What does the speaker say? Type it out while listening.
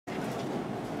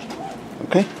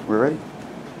Okay, we're ready.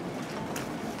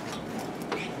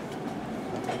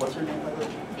 What's your name, by the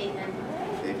way? Amen.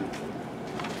 David.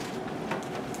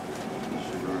 You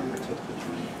should remember to put your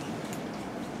name.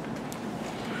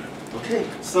 Okay,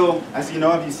 so as you know,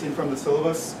 have you seen from the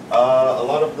syllabus, a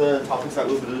lot of the topics that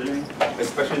we'll be doing,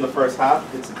 especially in the first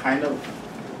half, it's kind of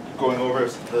going over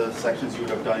the sections you would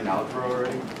have done in algebra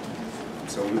already.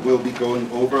 So we will be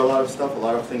going over a lot of stuff. A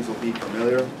lot of things will be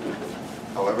familiar.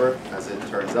 However, as it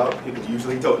turns out, people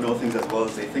usually don't know things as well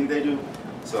as they think they do.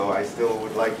 So I still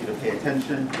would like you to pay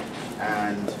attention,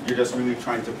 and you're just really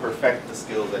trying to perfect the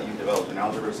skills that you've developed in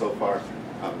algebra so far,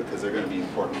 because they're going to be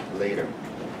important later.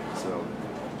 So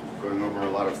going over a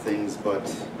lot of things,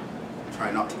 but try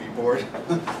not to be bored.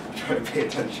 Try to pay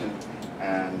attention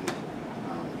and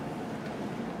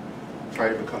try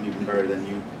to become even better than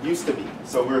you used to be.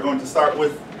 So we're going to start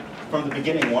with, from the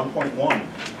beginning, 1.1,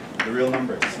 the real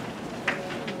numbers.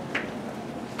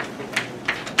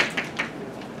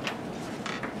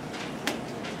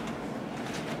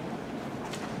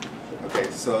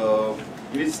 Okay, so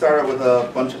you need to start out with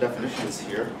a bunch of definitions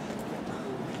here.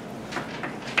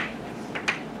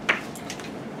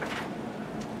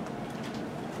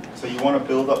 So you want to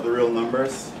build up the real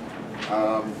numbers.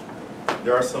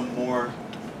 There are some more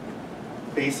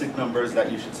basic numbers that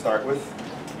you should start with.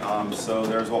 So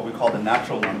there's what we call the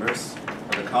natural numbers,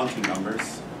 or the counting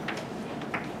numbers.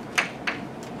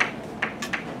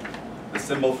 The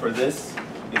symbol for this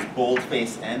is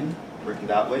boldface N, written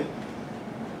that way.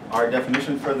 Our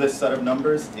definition for this set of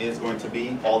numbers is going to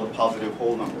be all the positive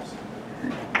whole numbers,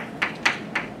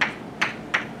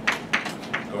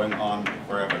 going on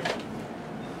forever.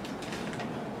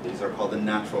 These are called the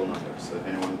natural numbers. So if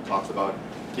anyone talks about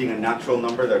being a natural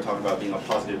number, they're talking about being a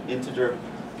positive integer,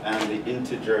 and the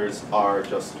integers are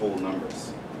just whole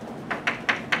numbers.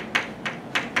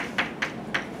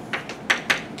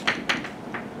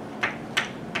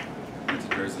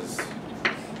 Integers is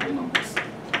whole numbers.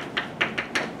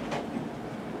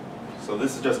 So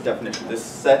this is just definition. This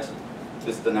set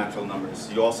is the natural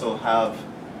numbers. You also have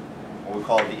what we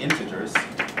call the integers.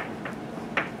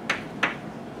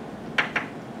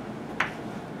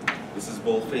 This is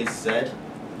boldface Z.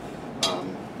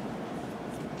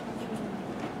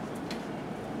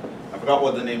 I forgot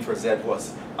what the name for Z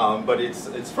was, but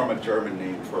it's from a German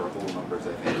name for whole numbers,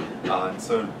 I think.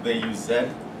 So they use Z,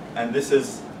 and this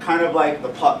is kind of like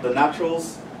the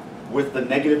naturals with the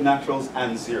negative naturals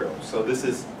and zero. So this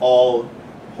is all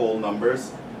whole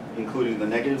numbers, including the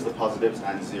negatives, the positives,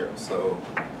 and zero. So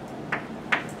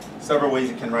several ways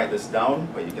you can write this down,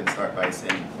 but you can start by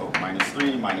saying, oh,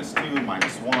 -3, -2,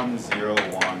 -1, 0,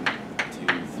 1, 2,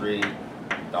 3, ...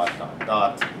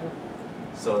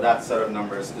 So that set of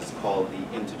numbers is called the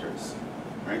integers,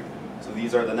 right? So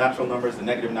these are the natural numbers, the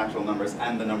negative natural numbers,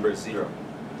 and the number 0.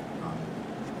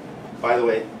 By the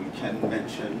way, we can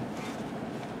mention,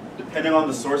 depending on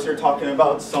the source you're talking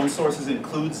about, some sources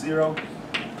include 0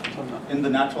 in the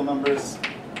natural numbers.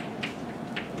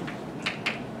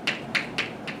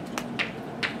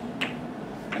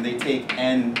 And they take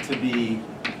n to be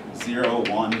 0,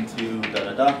 1, 2,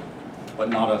 but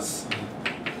not us.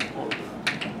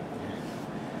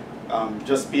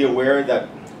 Just be aware that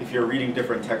if you're reading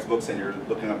different textbooks and you're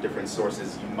looking up different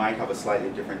sources, you might have a slightly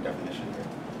different definition here.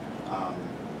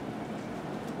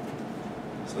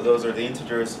 So those are the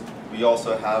integers. We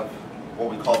also have what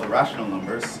we call the rational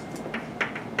numbers.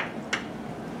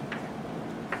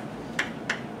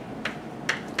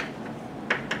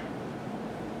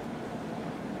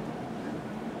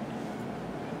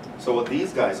 So what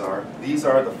these guys are, these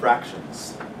are the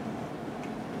fractions.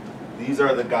 These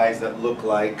are the guys that look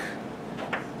like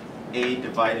A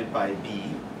divided by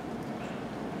B,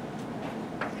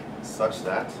 such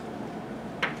that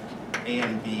A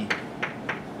and B,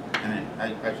 and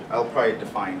I'll probably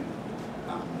define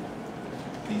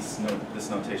this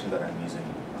notation that I'm using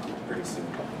pretty soon,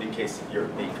 in case you're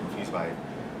being confused by it.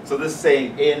 So this is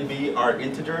saying A and B are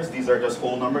integers. These are just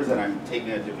whole numbers, and I'm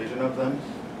taking a division of them,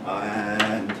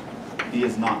 and B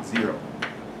is not 0.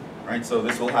 Right, so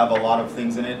this will have a lot of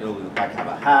things in it. It will like have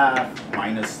a half,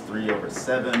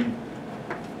 -3/7,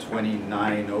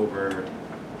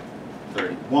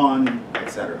 29/31,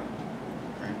 etc.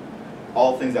 Right?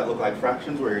 All things that look like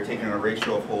fractions where you're taking a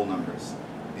ratio of whole numbers.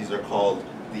 These are called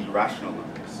the rational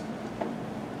numbers.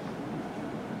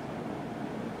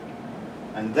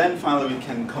 And then finally we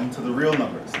can come to the real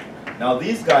numbers. Now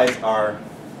these guys are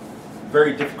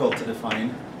very difficult to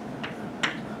define.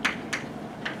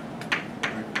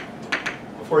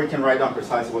 Before you can write down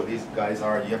precisely what these guys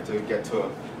are, you have to get to a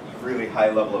really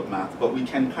high level of math, but we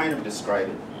can kind of describe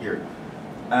it here.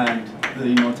 And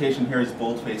the notation here is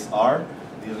boldface R.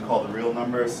 These are called the real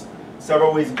numbers.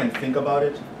 Several ways you can think about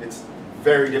it. It's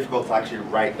very difficult to actually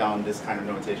write down this kind of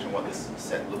notation, what this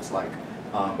set looks like.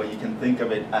 But you can think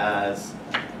of it as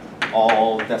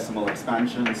all decimal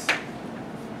expansions,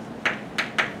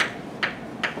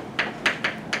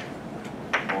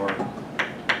 or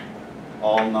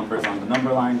all numbers on the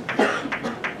number line,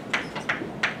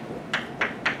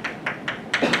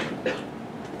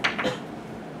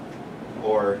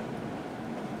 or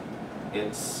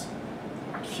it's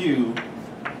Q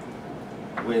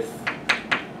with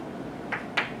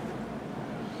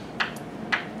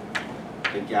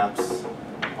the gaps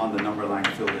on the number line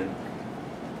filled in.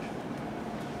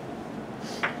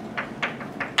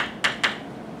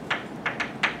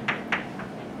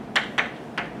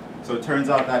 So it turns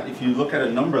out that if you look at a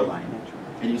number line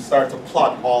and you start to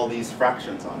plot all these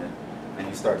fractions on it, and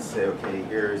you start to say, okay,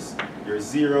 here's your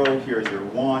 0, here's your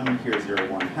 1, here's your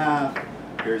 1/2,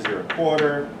 here's your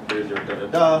 1/4, here's your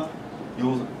da-da-da,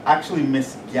 you'll actually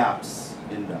miss gaps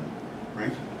in them,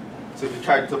 right? So if you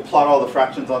try to plot all the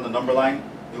fractions on the number line,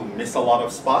 you'll miss a lot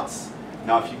of spots.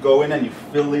 Now if you go in and you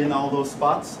fill in all those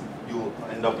spots, you'll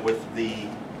end up with the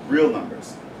real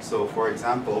numbers. So for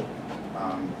example,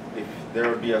 if there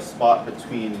would be a spot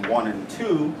between 1 and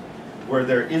 2 where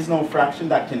there is no fraction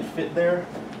that can fit there,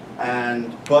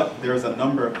 but there's a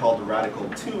number called radical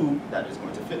 2 that is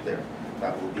going to fit there.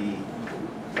 That will be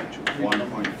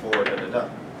 1.4 da-da-da.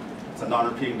 It's a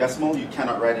non-repeating decimal. You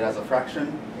cannot write it as a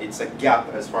fraction. It's a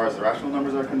gap as far as the rational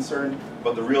numbers are concerned,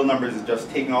 but the real numbers is just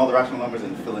taking all the rational numbers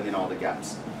and filling in all the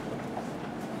gaps.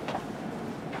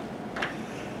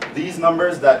 These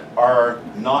numbers that are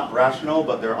not rational,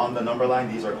 but they're on the number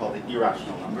line, these are called the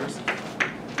irrational numbers.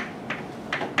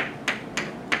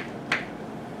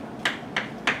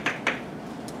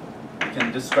 You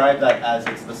can describe that as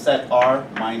it's the set R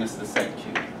minus the set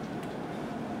Q.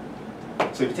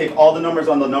 So if you take all the numbers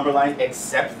on the number line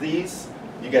except these,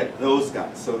 you get those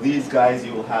guys. So these guys,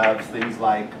 you will have things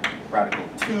like radical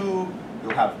 2,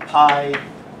 you'll have pi,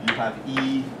 you have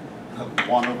e, you have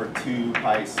 1/2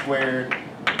 pi squared,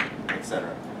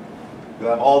 etc. You'll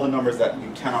have all the numbers that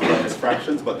you cannot write as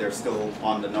fractions, but they're still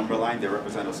on the number line. They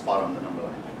represent a spot on the number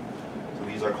line. So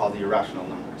these are called the irrational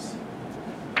numbers.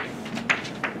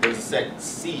 There's a set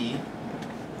C,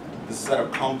 this is a set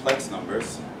of complex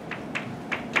numbers.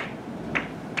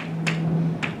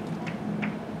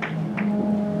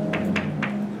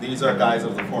 These are guys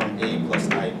of the form a plus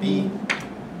ib,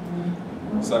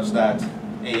 such that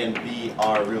a and b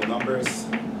are real numbers,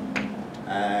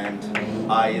 and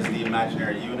I is the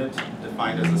imaginary unit,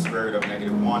 defined as the square root of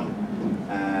 -1,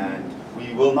 and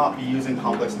we will not be using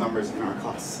complex numbers in our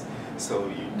class, so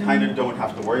you kind of don't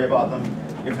have to worry about them.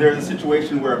 If there's a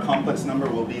situation where a complex number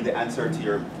will be the answer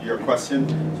to your question,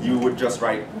 you would just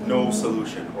write no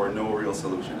solution or no real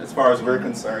solution. As far as we're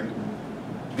concerned,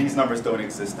 these numbers don't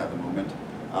exist at the moment.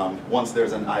 Once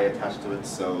there's an I attached to it,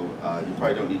 so you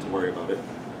probably don't need to worry about it.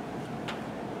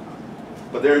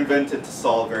 But they're invented to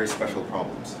solve very special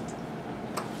problems.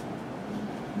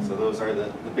 So those are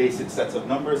the basic sets of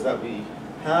numbers that we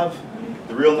have.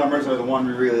 The real numbers are the one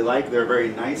we really like. They're very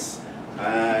nice.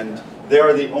 And they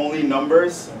are the only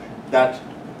numbers that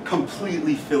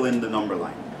completely fill in the number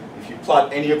line. If you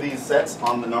plot any of these sets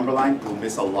on the number line, you'll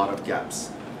miss a lot of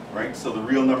gaps, right? So the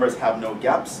real numbers have no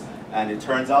gaps. And it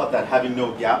turns out that having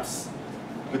no gaps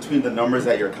between the numbers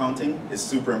that you're counting is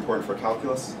super important for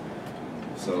calculus.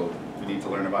 So we need to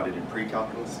learn about it in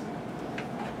precalculus.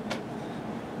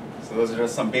 So those are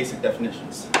just some basic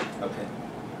definitions. Okay.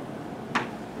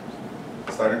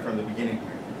 Starting from the beginning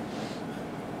here.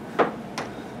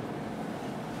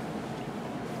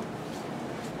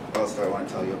 What else do I want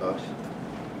to tell you about?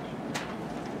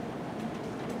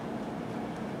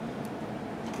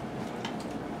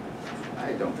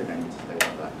 I don't think I need to say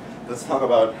about that. Let's talk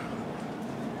about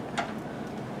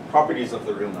properties of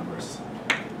the real numbers.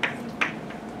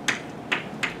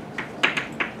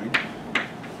 Right?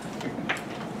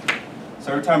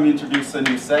 So every time we introduce a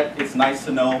new set, it's nice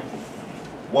to know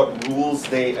what rules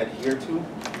they adhere to.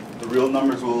 The real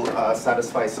numbers will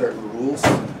satisfy certain rules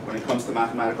when it comes to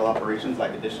mathematical operations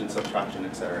like addition, subtraction,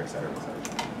 etc., etc., etc.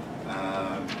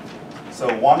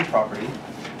 So one property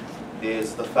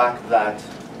is the fact that,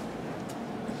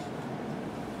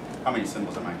 how many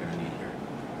symbols am I going to need here?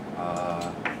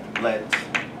 Let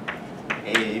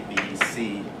A, B,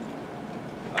 C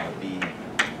be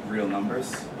real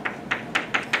numbers.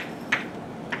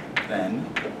 Then,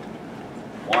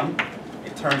 1,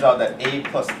 it turns out that A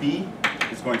plus B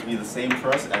is going to be the same for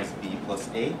us as B plus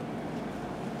A.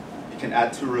 You can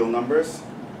add two real numbers,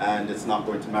 and it's not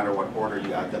going to matter what order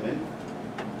you add them in.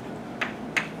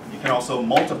 You can also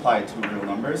multiply two real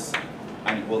numbers,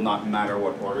 and it will not matter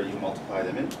what order you multiply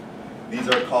them in. These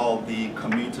are called the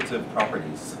commutative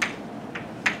properties.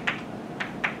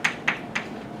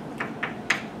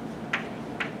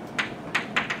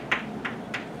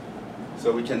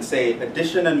 So we can say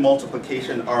addition and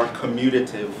multiplication are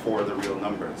commutative for the real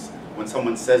numbers. When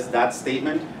someone says that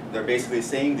statement, they're basically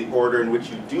saying the order in which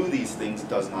you do these things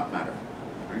does not matter.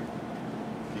 Right?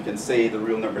 You can say the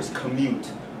real numbers commute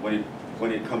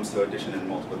when it comes to addition and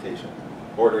multiplication.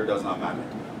 Order does not matter.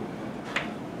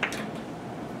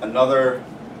 Another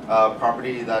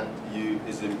property that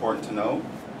is important to know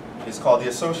is called the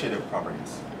associative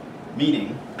properties.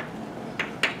 Meaning,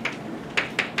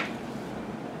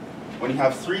 when you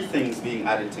have three things being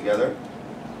added together,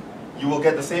 you will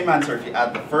get the same answer if you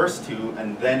add the first two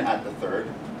and then add the third,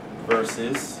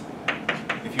 versus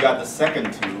if you add the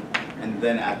second two and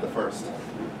then add the first.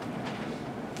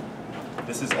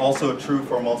 This is also true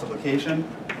for multiplication.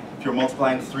 If you're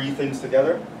multiplying three things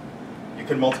together, you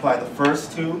can multiply the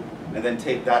first two and then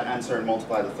take that answer and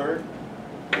multiply the third.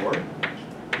 Or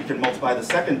you can multiply the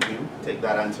second two, take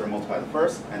that answer and multiply the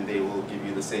first, and they will give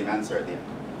you the same answer at the end.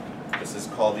 This is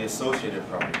called the associative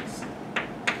properties.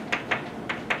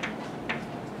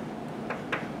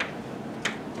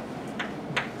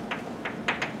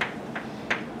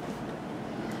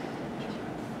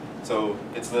 So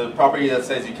it's the property that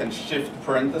says you can shift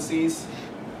parentheses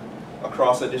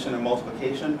across addition and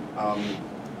multiplication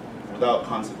without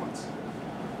consequence.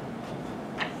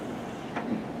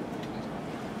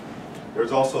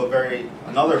 There's also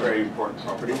another very important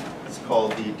property. It's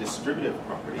called the distributive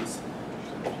properties.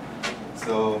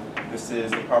 So this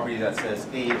is the property that says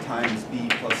A times B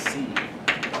plus C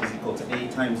is equal to A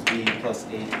times B plus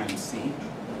A times C.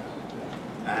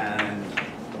 And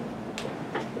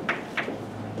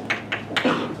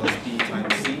A plus B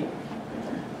times C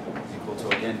is equal to,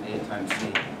 again, A times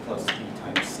C plus B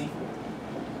times C.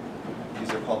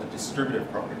 These are called the distributive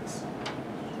properties.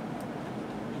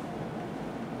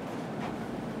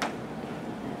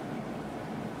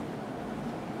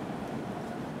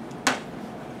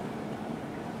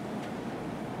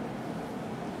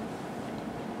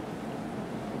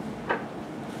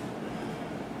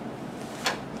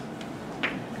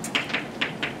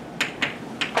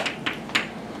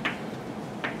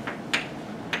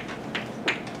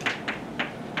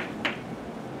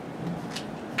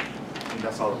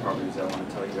 That's all the properties I want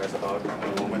to tell you guys about in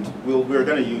a moment. We're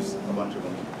going to use a bunch of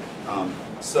them.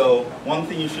 So one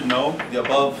thing you should know, the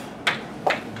above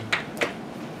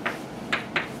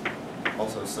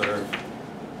also serve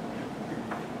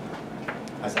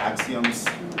as axioms.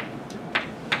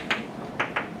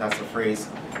 That's the phrase.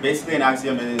 Basically, an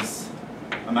axiom is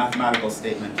a mathematical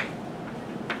statement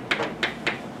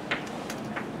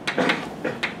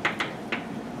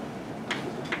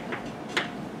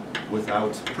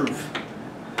without proof.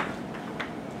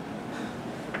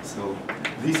 So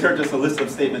these are just a list of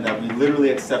statements that we literally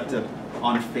accept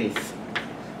on faith.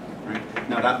 Right?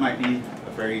 Now that might be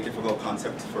a very difficult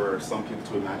concept for some people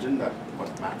to imagine, that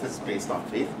what math is based on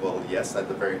faith. Well, yes, at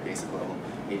the very basic level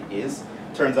it is.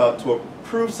 Turns out to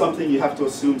prove something you have to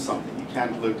assume something. You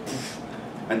can't look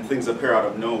and things appear out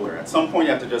of nowhere. At some point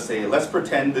you have to just say, let's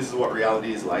pretend this is what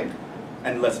reality is like,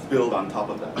 and let's build on top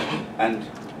of that. And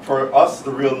for us,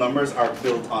 the real numbers are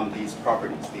built on these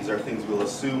properties. These are things we'll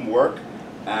assume work,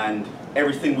 and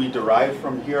everything we derive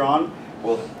from here on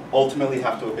will ultimately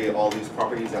have to obey all these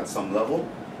properties at some level.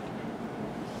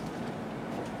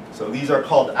 So these are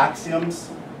called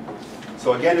axioms.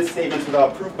 So again, it's statements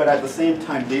without proof, but at the same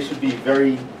time, they should be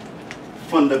very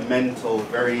fundamental,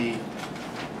 very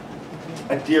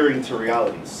adhering to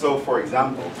reality. So for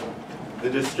example, the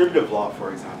distributive law,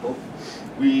 for example,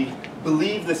 we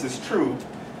believe this is true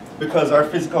because our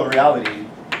physical reality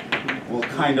will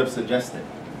kind of suggest it.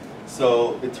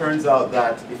 So it turns out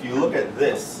that if you look at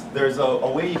this, there's a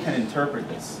way you can interpret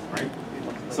this, right?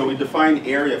 So we define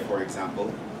area, for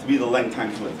example, to be the length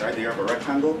times width, right? You have a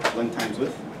rectangle, length times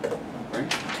width,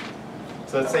 right?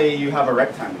 So let's say you have a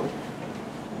rectangle.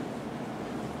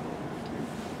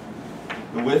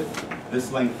 The width,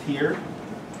 this length here,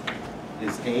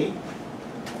 is A.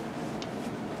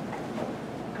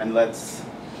 And let's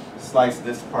slice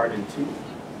this part in two.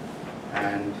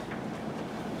 And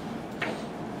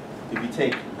if you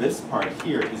take this part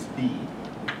here is B,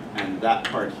 and that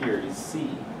part here is C,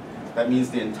 that means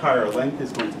the entire length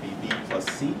is going to be B plus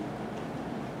C.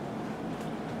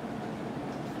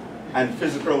 And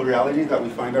physical reality that we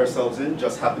find ourselves in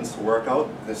just happens to work out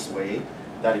this way,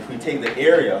 that if we take the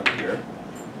area here,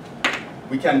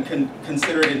 we can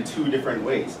consider it in two different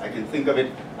ways. I can think of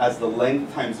it as the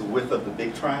length times the width of the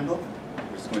big triangle,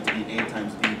 which is going to be A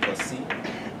times B plus C.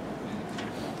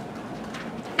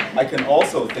 I can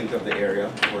also think of the area,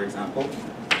 for example,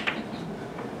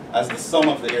 as the sum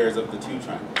of the areas of the two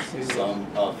triangles. Sum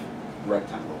of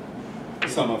rectangle.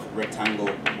 Sum of rectangle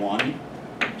 1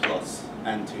 plus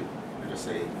and 2. I just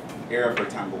say area of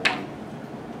rectangle 1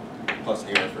 plus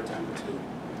area of rectangle 2.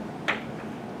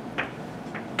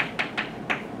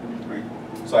 Right?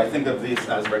 So I think of this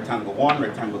as rectangle 1,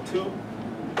 rectangle 2.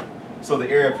 So the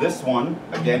area of this one,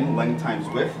 again, length times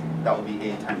width, that will be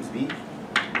A times B.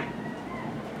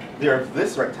 The area of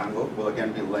this rectangle will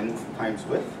again be length times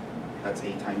width, that's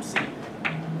A times C.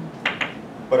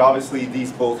 But obviously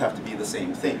these both have to be the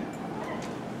same thing.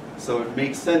 So it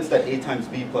makes sense that A times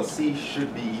B plus C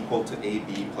should be equal to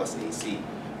AB plus AC.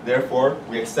 Therefore,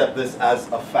 we accept this as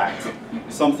a fact.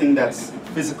 Something that's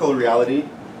physical reality,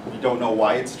 we don't know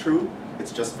why it's true,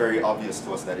 it's just very obvious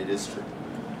to us that it is true.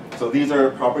 So these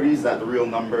are properties that the real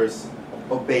numbers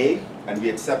obey, and we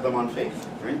accept them on faith.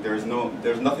 Right? There's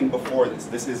nothing before this.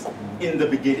 This is in the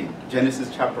beginning, Genesis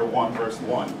chapter 1, verse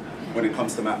 1, when it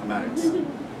comes to mathematics.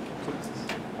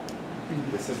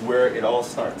 This is where it all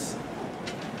starts.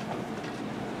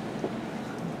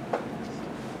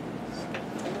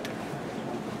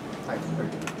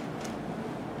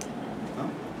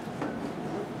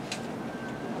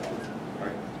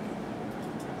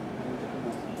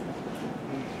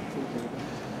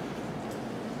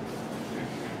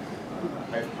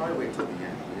 I'd probably wait till the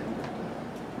end.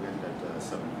 We end at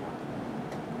 7.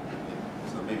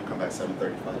 So maybe come back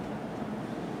 7:35.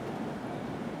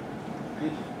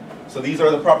 Okay. So these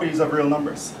are the properties of real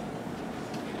numbers,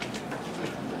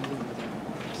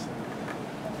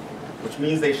 which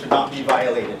means they should not be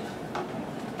violated.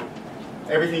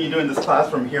 Everything you do in this class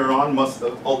from here on must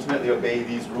ultimately obey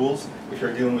these rules if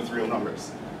you're dealing with real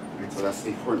numbers. Right, so that's the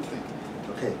important thing.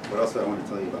 Okay, what else do I want to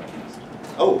tell you about?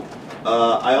 Oh,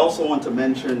 I also want to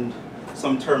mention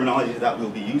some terminology that we'll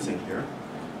be using here.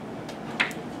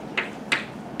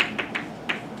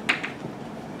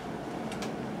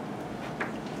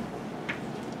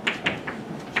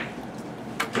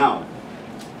 Now,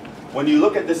 when you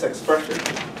look at this expression,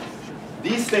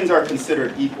 these things are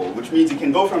considered equal, which means you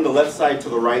can go from the left side to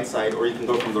the right side, or you can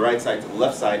go from the right side to the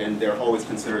left side, and they're always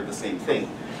considered the same thing.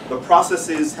 The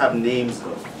processes have names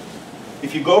though.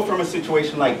 If you go from a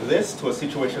situation like this to a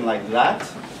situation like that,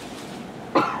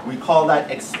 we call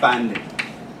that expanding,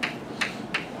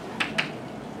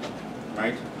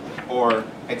 right? Or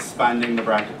expanding the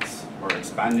brackets, or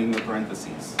expanding the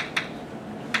parentheses.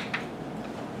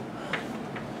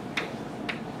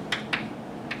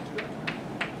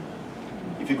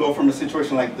 If you go from a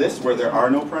situation like this, where there are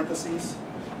no parentheses,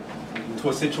 to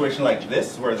a situation like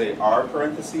this, where there are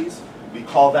parentheses, we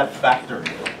call that factoring.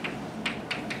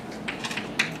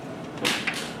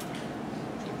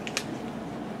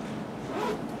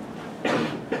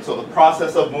 So the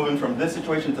process of moving from this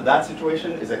situation to that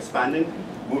situation is expanding.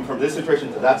 Moving from this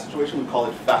situation to that situation, we call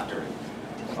it factoring.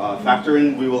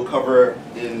 Factoring we will cover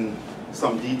in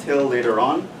some detail later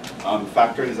on.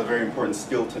 Factoring is a very important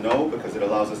skill to know because it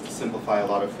allows us to simplify a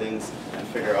lot of things and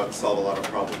solve a lot of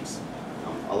problems.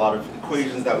 A lot of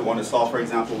equations that we want to solve, for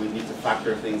example, we need to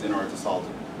factor things in order to solve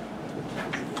them.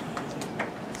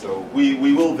 So we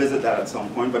will visit that at some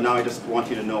point, but now I just want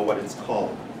you to know what it's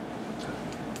called.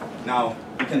 Now,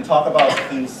 we can talk about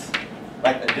things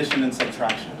like addition and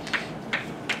subtraction.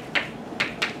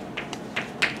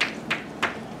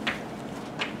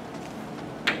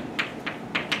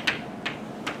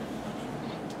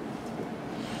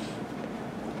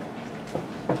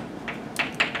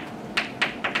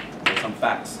 Some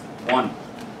facts. 1.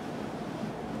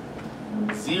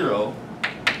 0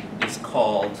 is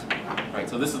called, right,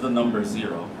 so this is the number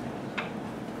 0.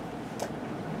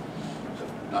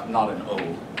 Not an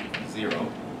O.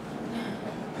 0.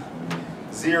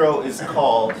 0 is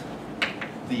called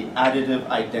the additive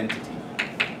identity.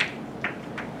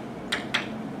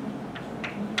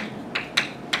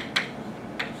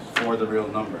 For the real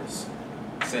numbers.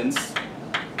 Since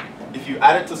if you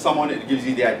add it to someone, it gives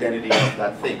you the identity of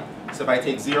that thing. So if I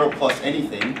take 0 plus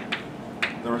anything,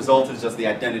 the result is just the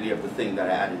identity of the thing that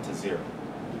I added to 0.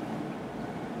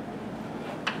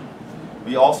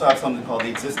 We also have something called the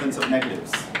existence of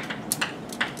negatives.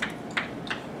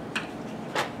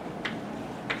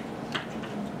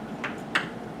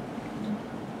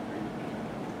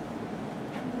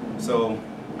 So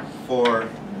for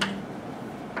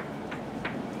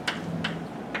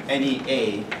any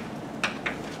A,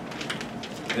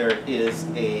 there is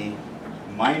a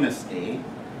minus A.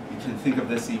 You can think of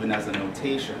this even as a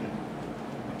notation,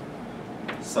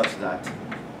 such that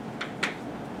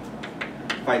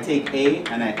if I take A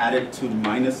and I add it to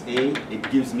minus A, it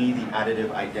gives me the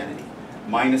additive identity.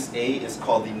 minus a is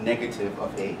called the negative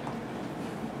of a.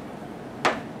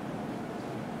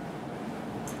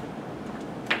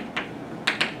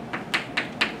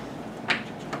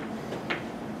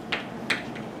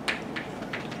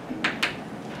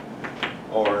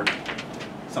 Or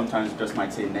sometimes just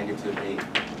might say negative a.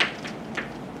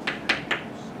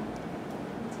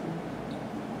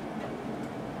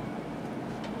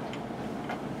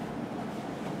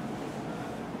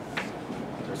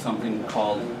 There's something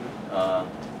called,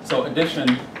 so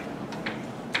addition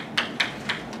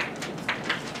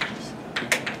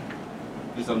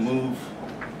is a move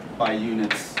by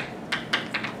units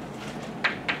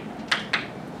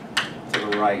to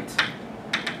the right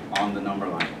on the number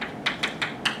line.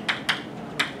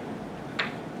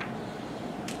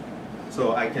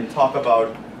 So I can talk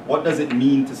about what does it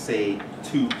mean to say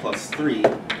 2 plus 3.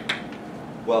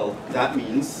 Well, that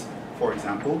means, for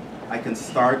example, I can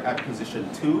start at position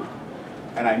 2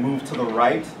 and I move to the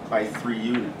right by 3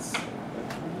 units.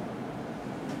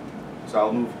 So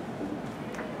I'll move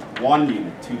 1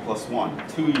 unit, 2 plus 1,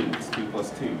 2 units, 2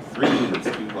 plus 2, 3 units,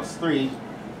 2 plus 3.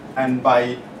 And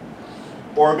by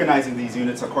organizing these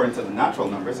units according to the natural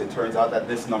numbers, it turns out that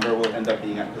this number will end up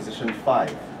being at position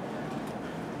 5.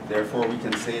 Therefore, we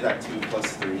can say that 2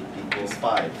 plus 3 equals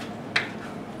 5.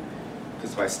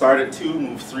 Because if I start at 2,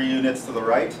 move 3 units to the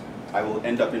right, I will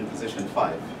end up in position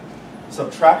 5.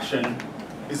 Subtraction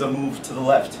is a move to the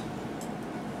left.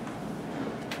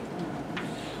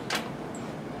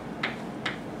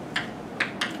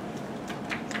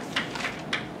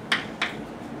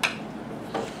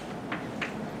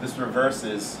 This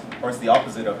reverses, or it's the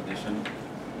opposite of addition.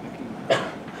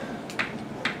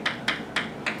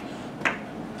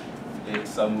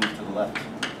 It's a move to the left.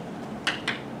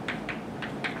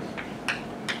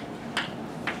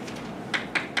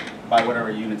 By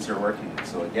whatever units you're working with.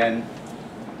 So again,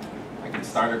 I can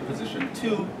start at position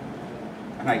 2,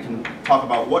 and I can talk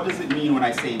about what does it mean when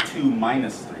I say 2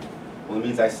 minus 3. Well, it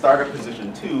means I start at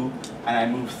position 2, and I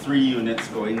move 3 units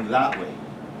going that way.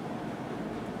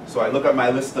 So I look at my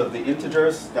list of the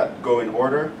integers that go in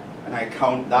order, and I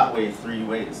count that way 3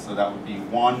 ways. So that would be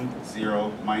 1,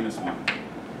 0, minus 1.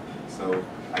 So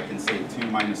I can say 2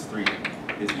 minus 3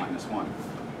 is minus 1.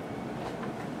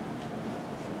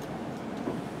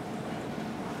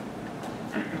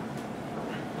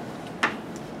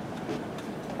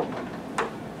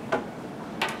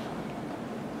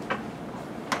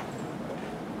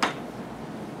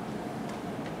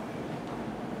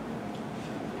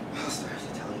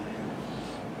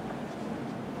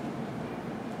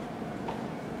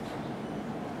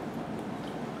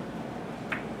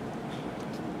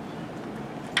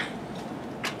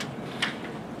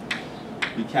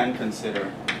 We can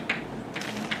consider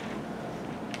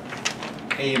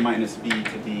a minus b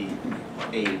to be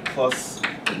a plus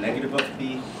the negative of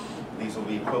b. These will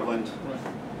be equivalent.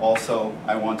 Also,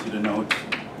 I want you to note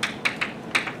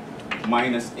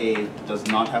minus a does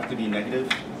not have to be negative,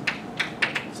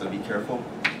 so be careful.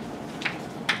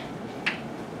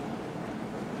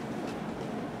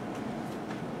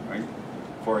 Right?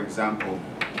 For example,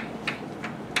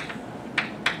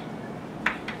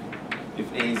 if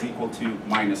a is equal to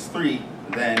minus 3,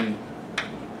 then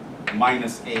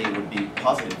minus a would be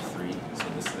positive 3, so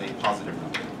this is a positive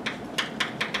number.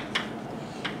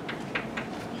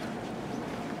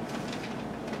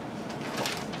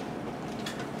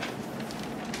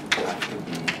 That could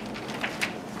be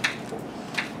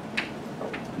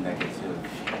a negative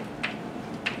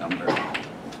number.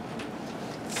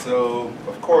 So,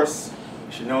 of course,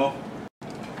 you should know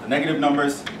the negative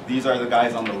numbers, these are the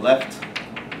guys on the left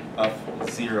of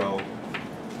 0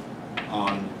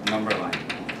 on number line.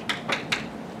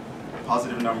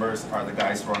 Positive numbers are the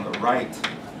guys who are on the right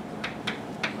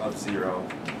of 0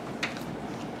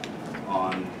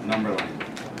 on number line.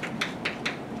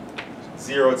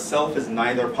 0 itself is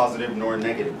neither positive nor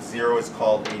negative. 0 is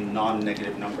called a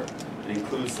non-negative number. It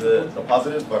includes the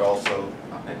positives, but also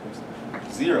not negatives.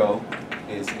 0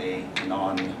 is a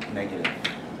non-negative.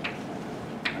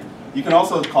 You can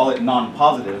also call it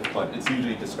non-positive, but it's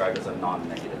usually described as a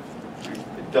non-negative. Right?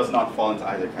 It does not fall into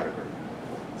either category.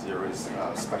 0 is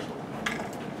special.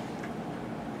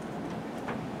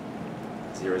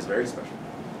 0 is very special.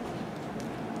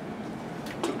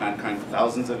 It took mankind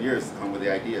thousands of years to come with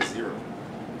the idea of 0.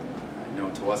 I know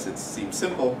to us it seems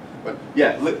simple, but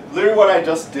yeah, literally what I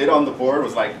just did on the board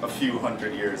was like a few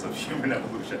hundred years of human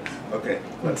evolution. Okay,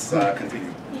 let's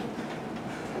continue.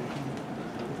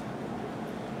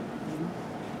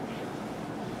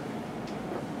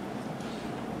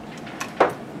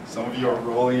 Some of you are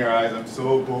rolling your eyes, I'm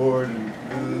so bored,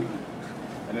 and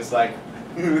it's like,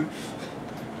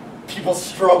 people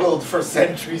struggled for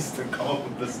centuries to come up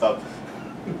with this stuff.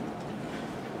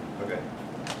 Okay,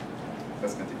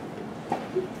 let's continue.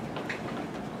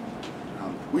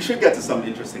 We should get to some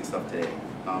interesting stuff today,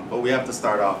 but we have to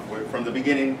start off from the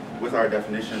beginning with our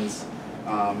definitions.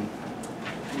 Some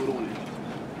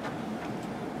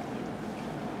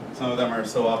of them are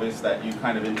so obvious that you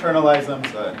kind of internalize them,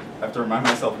 so I have to remind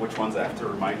myself which ones I have to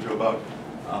remind you about.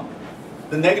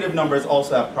 The negative numbers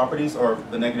also have properties, or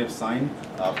the negative sign,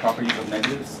 properties of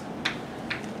negatives.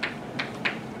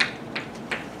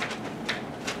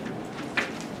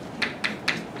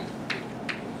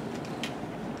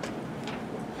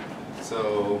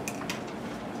 So,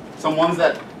 some ones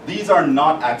that, these are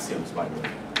not axioms, by the way.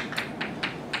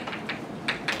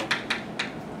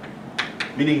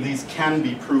 Meaning these can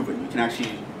be proven. You can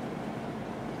actually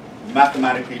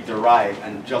mathematically derive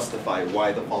and justify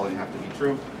why the following have to be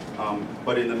true.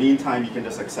 But in the meantime, you can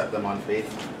just accept them on faith.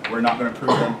 We're not going to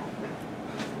prove them.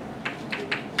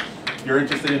 If you're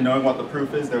interested in knowing what the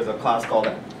proof is, there's a class called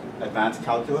Advanced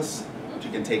Calculus, which you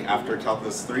can take after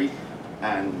Calculus 3,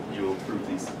 and you'll prove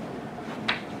these.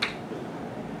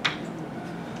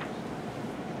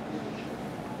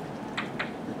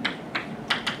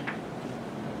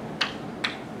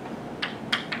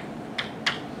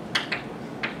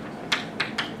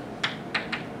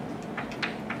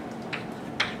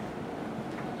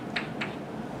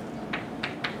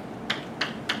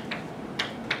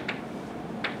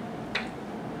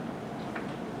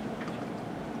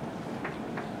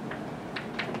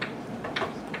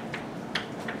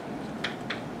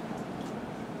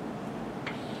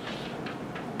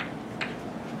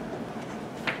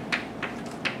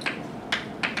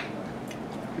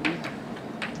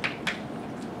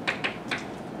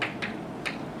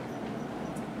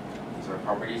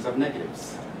 Properties of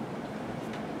negatives.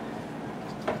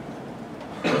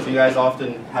 So you guys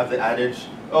often have the adage,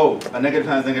 oh, a negative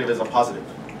times negative is a positive,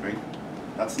 right?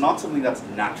 That's not something that's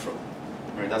natural,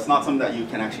 right? That's not something that you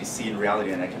can actually see in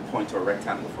reality, and I can point to a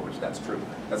rectangle for which that's true.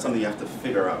 That's something you have to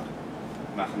figure out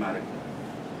mathematically.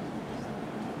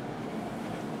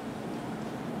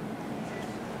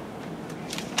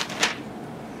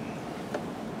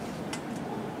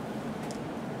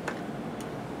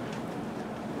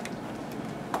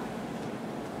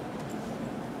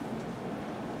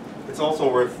 It's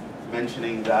also worth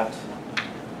mentioning that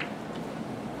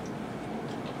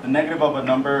the negative of a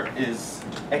number is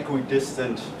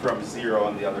equidistant from 0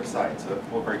 on the other side. So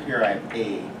if over here I have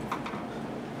a,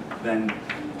 then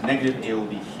negative a will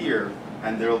be here,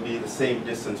 and there will be the same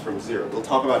distance from 0. We'll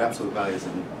talk about absolute values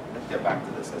and get back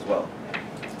to this as well.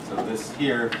 So this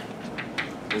here,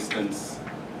 distance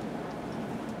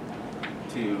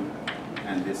 2,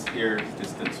 and this here,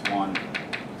 distance 1.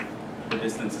 The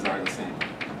distances are the same.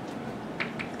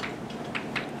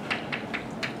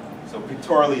 So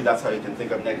pictorially, that's how you can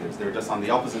think of negatives. They're just on the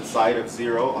opposite side of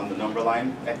 0 on the number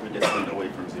line, equidistant away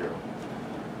from 0.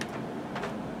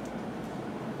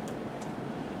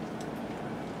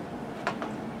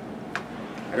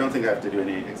 I don't think I have to do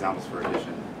any examples for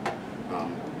addition.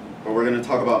 But we're going to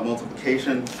talk about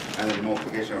multiplication, and then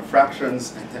multiplication of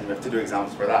fractions, and then we have to do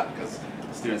examples for that, because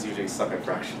students usually suck at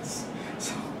fractions.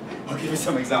 So I'll give you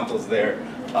some examples there.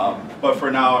 But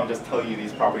for now, I'm just telling you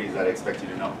these properties that I expect you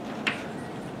to know.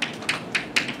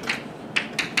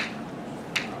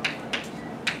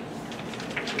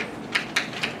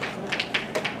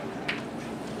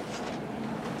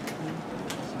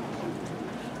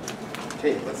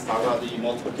 Okay, let's talk about the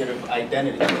multiplicative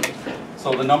identity.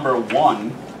 So the number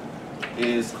 1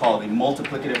 is called the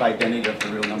multiplicative identity of the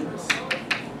real numbers.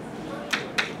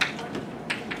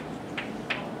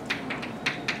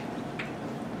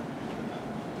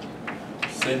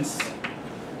 Since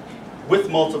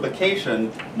with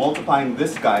multiplication, multiplying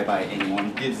this guy by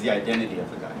anyone gives the identity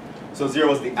of the guy. So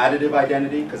 0 is the additive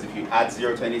identity, because if you add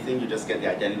 0 to anything, you just get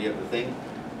the identity of the thing.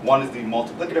 1 is the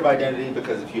multiplicative identity,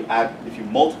 because if you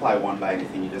multiply 1 by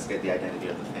anything, you just get the identity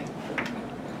of the thing.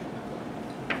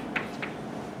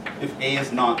 If a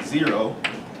is not 0,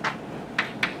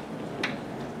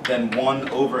 then 1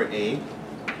 over a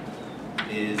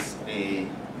is a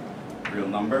real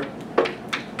number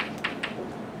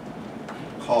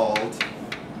called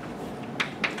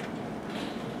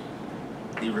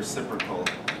the reciprocal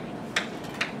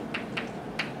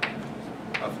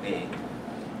of a.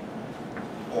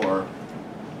 Or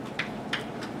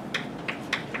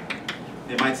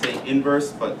they might say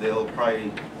inverse, but they'll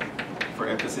probably, for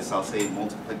emphasis, I'll say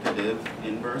multiplicative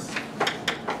inverse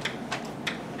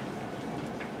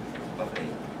of a.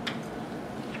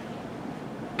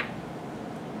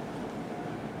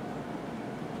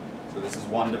 So this is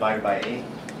 1 divided by a.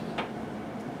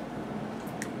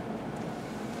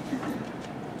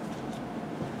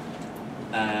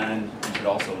 And you should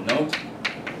also note,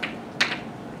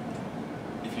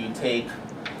 if you take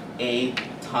A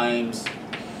times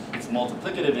its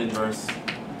multiplicative inverse,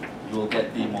 you will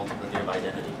get the multiplicative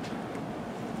identity.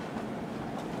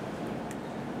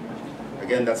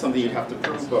 Again, that's something you'd have to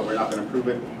prove, but we're not going to prove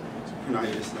it. For now,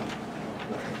 you just know.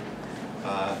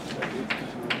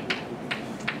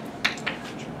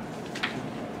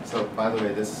 So, by the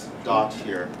way, this dot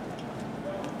here,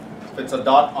 if it's a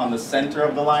dot on the center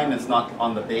of the line, it's not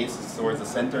on the base, it's towards the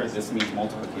center, this means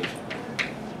multiplication.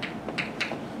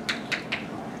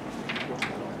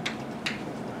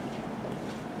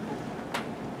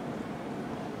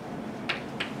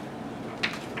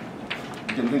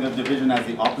 You can think of division as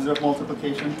the opposite of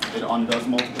multiplication. It undoes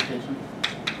multiplication.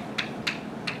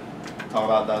 Talk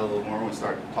about that a little more when we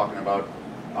start talking about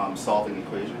solving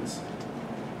equations.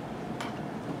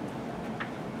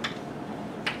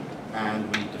 And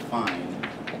we define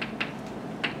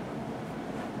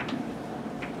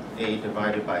A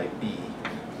divided by B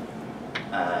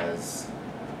as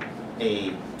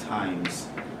A times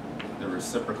the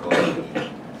reciprocal of B,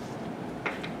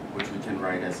 which we can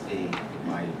write as A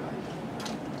divided by B.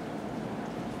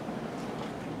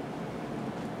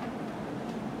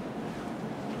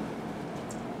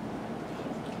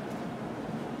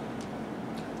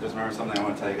 Just remember something I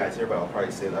want to tell you guys here, but I'll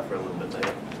probably save that for a little bit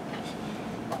later.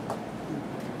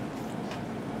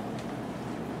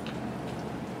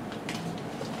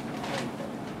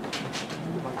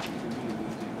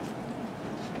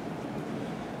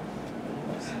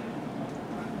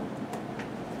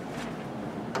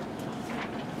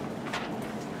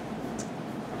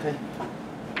 Okay.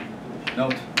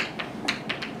 Note,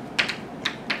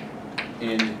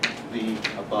 in the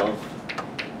above,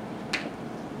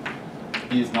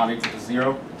 B is not equal to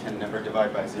 0, can never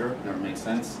divide by 0, never makes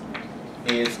sense.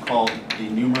 A is called the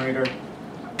numerator,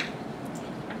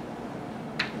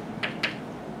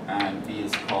 and B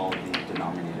is called the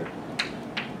denominator.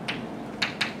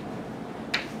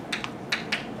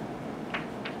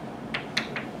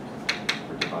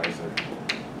 Or divisor.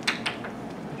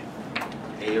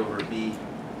 A over B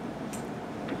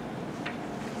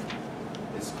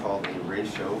is called a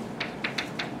ratio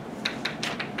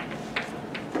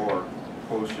or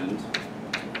quotient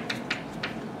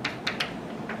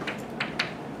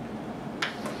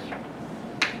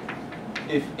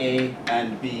if A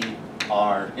and B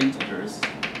are integers.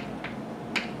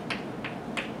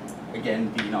 Again,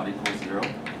 B not equal to 0.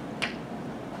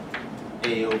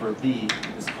 A over B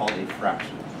is called a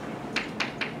fraction.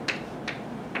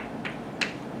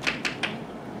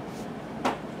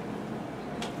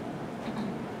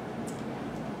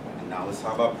 And now let's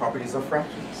talk about properties of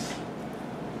fractions.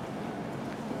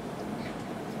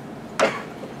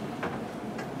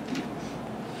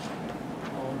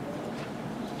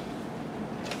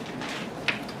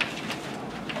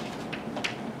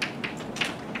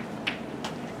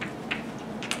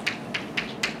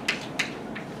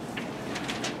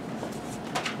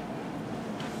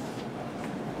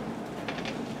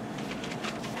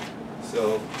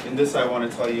 So in this I want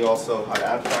to tell you also how to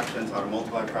add fractions, how to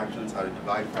multiply fractions, how to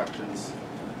divide fractions.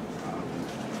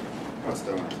 What else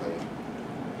do I want to tell you?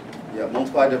 Yeah,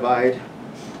 multiply, divide,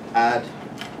 add,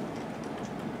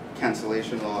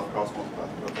 cancellation law, cross multiply.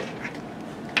 Okay.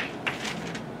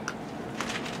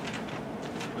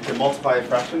 We can multiply a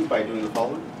fraction by doing the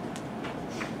following.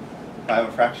 If I have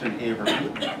a fraction A over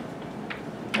B,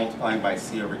 multiplying by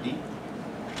C over D.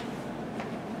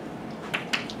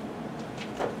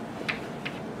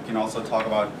 We can also talk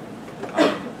about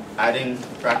adding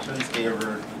fractions, A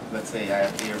over, let's say I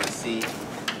have A over C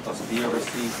plus B over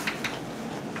C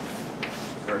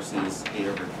versus A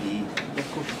over B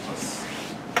plus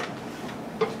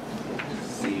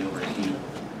C over D.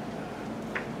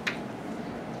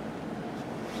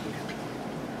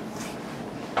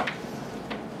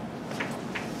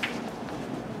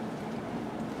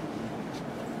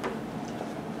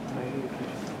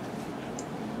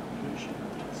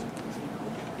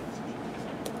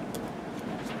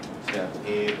 So you have A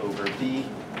over B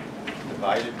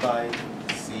divided by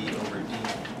C over D.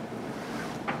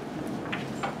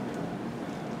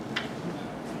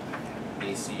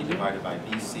 AC divided by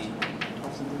BC.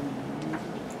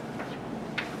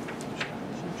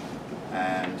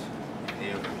 And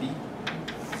A over B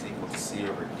is equal to C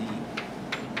over D.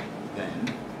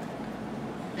 Then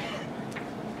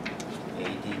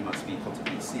AD must be equal to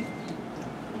BC. So,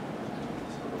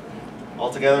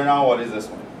 altogether now, what is this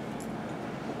one?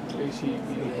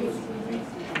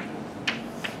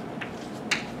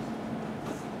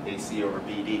 AC over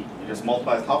BD. You just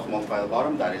multiply the top, multiply the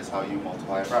bottom. That is how you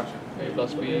multiply a fraction. A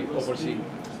plus B over C.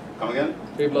 Come again?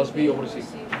 A plus B over C.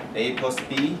 A plus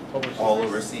B all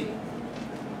over C.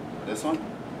 This one?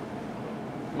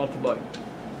 Multiply.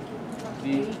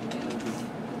 D.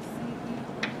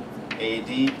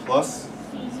 AD plus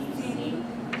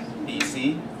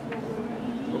BC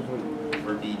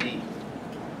over BD.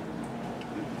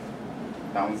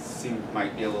 That one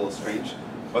might be a little strange,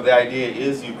 but the idea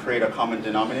is you create a common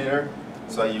denominator.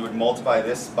 So you would multiply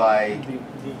this by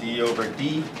D over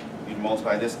D. You'd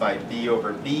multiply this by B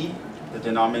over B. The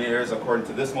denominators, according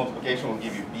to this multiplication, will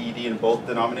give you BD in both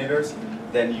denominators.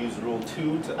 Then use rule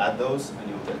 2 to add those, and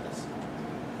you'll get this.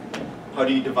 How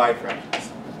do you divide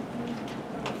fractions?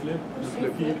 Flip.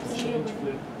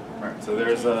 Right, so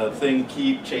there's a thing,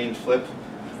 keep, change, flip.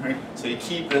 Right? So you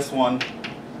keep this one,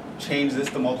 change this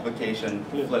to multiplication,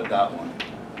 flip that one.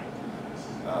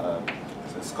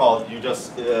 So it's called, you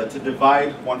just, to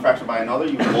divide one fraction by another,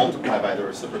 you multiply by the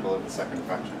reciprocal of the second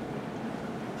fraction.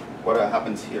 What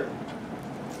happens here?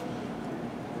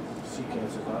 C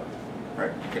cancels out.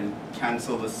 Right, you can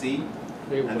cancel the C,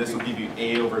 and this will give you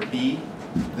A over B.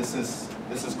 This is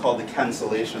called the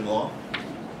cancellation law.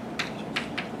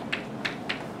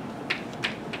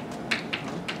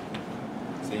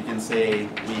 So you can say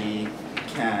we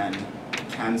can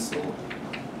cancel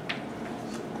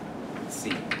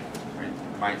C.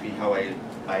 Right? Might be how I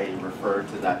refer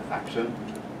to that action.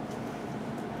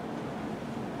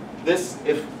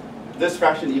 If this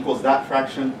fraction equals that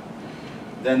fraction,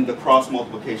 then the cross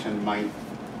multiplication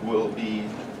will be,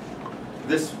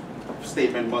 this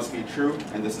statement must be true,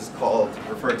 and this is called,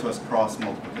 referred to as cross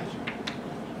multiplication.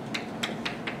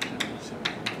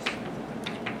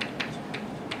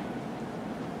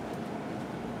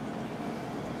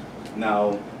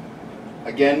 Now,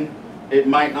 again, it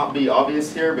might not be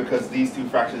obvious here because these two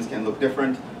fractions can look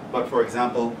different, but for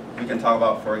example, we can talk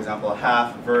about, for example, a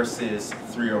half versus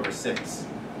 3 over 6,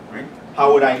 right?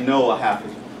 How would I know a half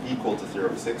is equal to 3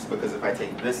 over 6? Because if I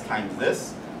take this times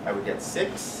this, I would get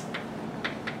 6.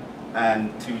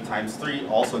 And 2 times 3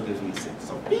 also gives me 6.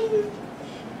 So, bing!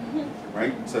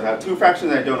 Right? So I have two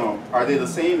fractions I don't know. Are they the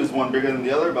same? Is one bigger than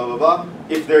the other? Blah, blah, blah.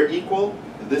 If they're equal,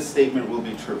 this statement will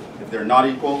be true. If they're not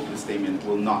equal, this statement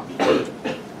will not be true.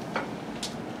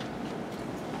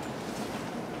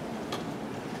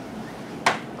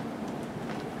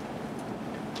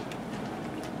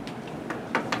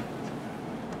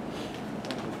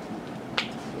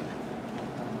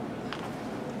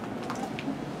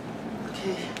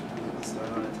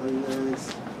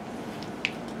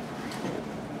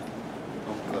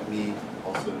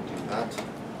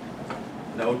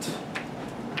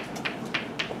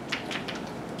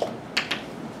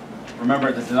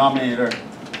 Remember, the denominator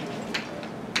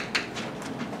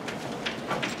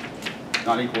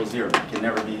not equal 0. It can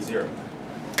never be 0.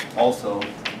 Also,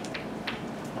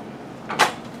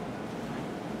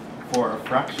 for a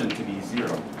fraction to be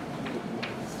 0,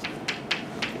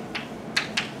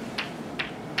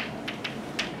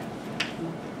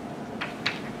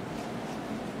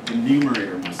 the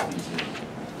numerator must be 0.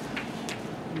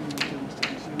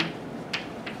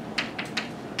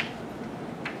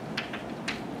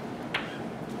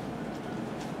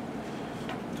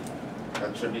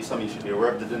 Should be something you should be aware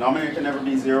of. The denominator can never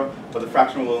be 0, but the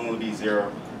fraction will only be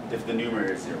 0 if the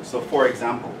numerator is 0. So for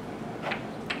example,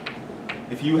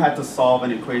 if you had to solve an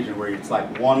equation where it's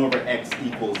like 1 over x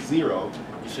equals 0,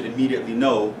 you should immediately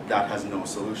know that has no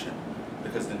solution.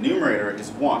 Because the numerator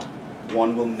is 1.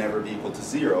 1 will never be equal to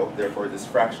 0, therefore this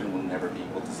fraction will never be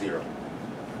equal to 0.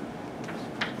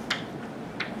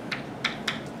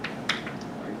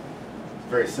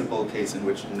 Very simple case in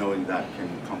which knowing that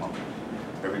can come up.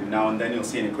 Every now and then you'll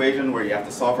see an equation where you have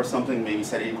to solve for something, maybe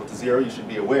set it equal to 0. You should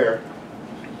be aware,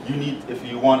 if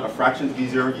you want a fraction to be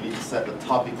 0, you need to set the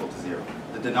top equal to 0.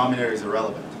 The denominator is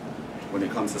irrelevant when it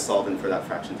comes to solving for that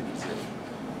fraction to be 0.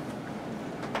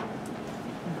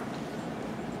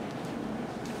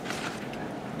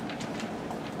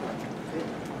 Okay.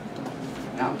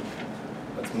 Now,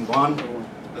 let's move on.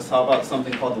 Let's talk about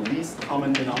something called the least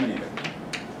common denominator.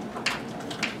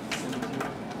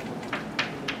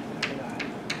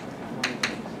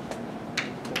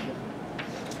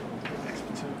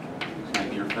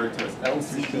 Referred to as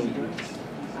LCD.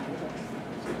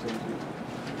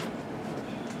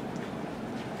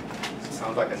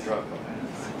 Sounds like a drug.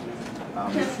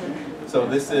 So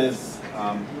this is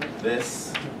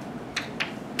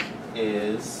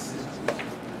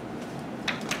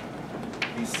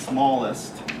the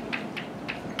smallest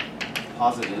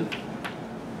positive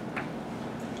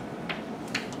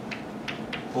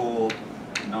whole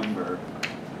number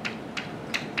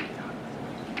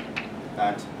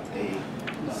at a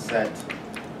set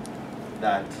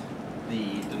that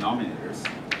the denominators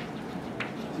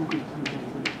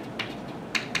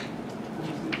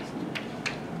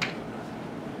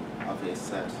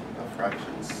set of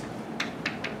fractions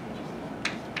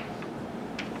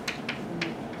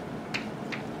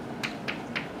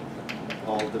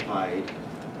all divide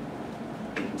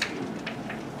into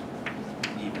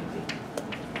evenly.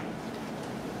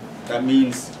 That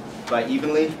means, by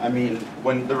evenly, I mean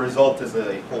when the result is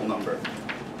a whole number,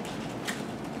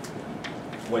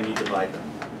 when you divide them.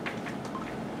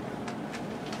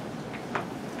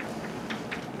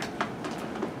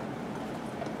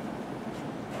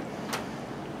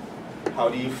 How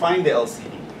do you find the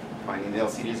LCD? Finding the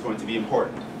LCD is going to be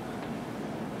important.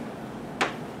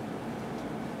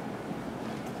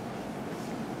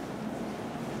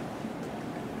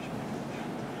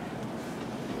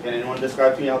 Can anyone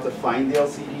describe to me how to find the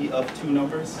LCD of two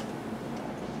numbers?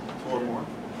 Two or more?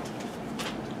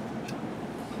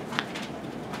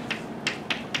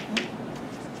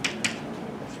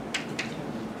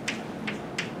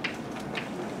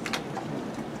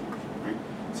 Right.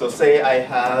 So say I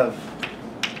have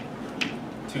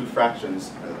two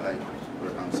fractions. I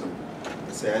put it on some.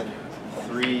 Say I had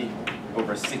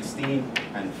 3/16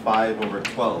 and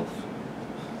 5/12.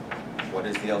 What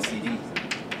is the LCD?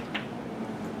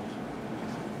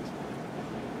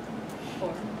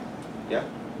 4. Yeah?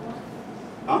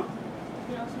 Huh?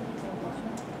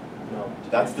 No.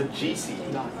 That's the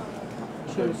GCD.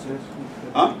 36.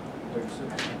 Huh?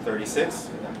 36. 36?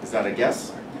 Is that a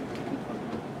guess?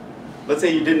 Let's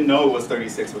say you didn't know it was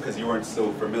 36 because you weren't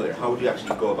so familiar. How would you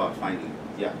actually go about finding it?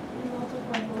 Yeah.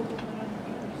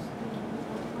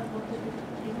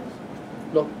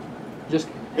 No. Just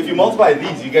If you multiply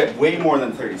these, you get way more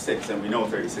than 36, and we know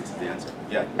 36 is the answer.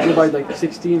 Yeah. divide like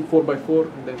 16, 4 by 4,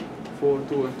 and then 4,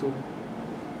 2, and 2.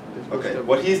 Okay.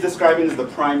 What he's describing is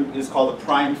is called a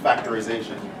prime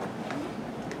factorization.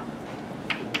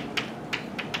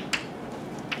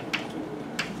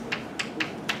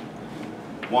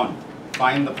 One,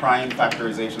 find the prime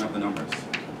factorization of the numbers.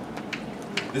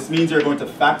 This means you're going to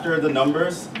factor the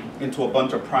numbers into a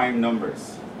bunch of prime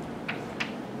numbers.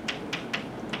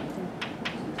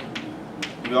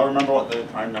 Do you all remember what the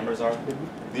prime numbers are?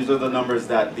 These are the numbers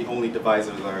that the only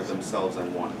divisors are themselves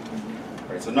and 1.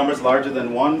 Right, so numbers larger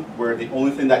than 1, where the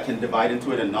only thing that can divide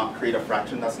into it and not create a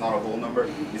fraction that's not a whole number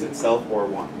is itself or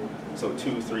 1. So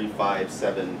 2, 3, 5,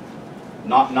 7,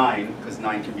 not 9, because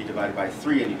 9 can be divided by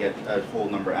 3 and you get a whole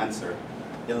number answer.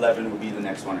 11 would be the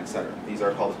next one, etc. These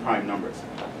are called prime numbers.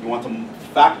 You want to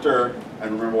factor,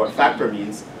 and remember what factor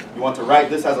means, you want to write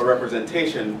this as a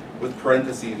representation with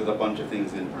parentheses with a bunch of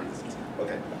things in parentheses.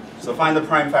 Okay, so find the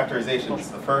prime factorization is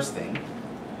the first thing.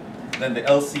 Then the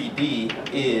LCD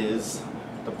is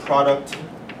the product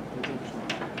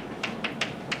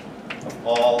of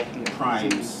all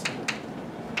primes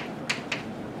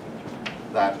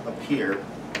that appear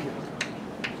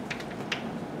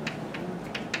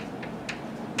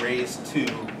raised to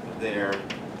their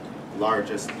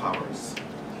largest powers.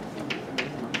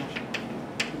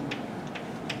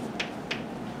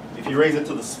 If you raise it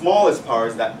to the smallest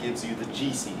powers, that gives you the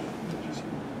GCD.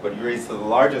 But you raise it to the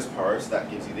largest powers, that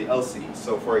gives you the LCD.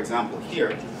 So for example,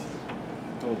 here,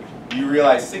 you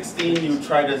realize 16, you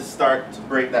try to start to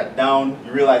break that down.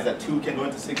 You realize that 2 can go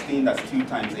into 16, that's 2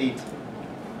 times 8.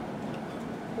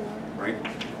 Right?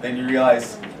 Then you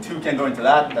realize 2 can go into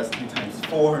that, that's 2 times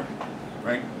 4.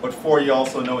 Right? But 4 you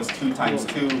also know is 2 times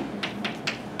 2.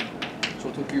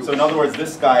 So in other words,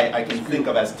 this guy I can think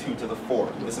of as 2 to the 4.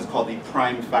 This is called the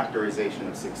prime factorization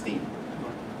of 16.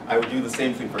 I would do the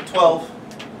same thing for 12.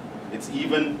 It's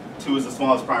even. 2 is the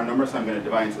smallest prime number, so I'm going to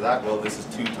divide into that. Well, this is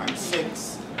 2 times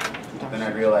 6. Then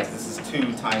I realize this is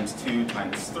 2 times 2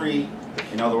 times 3.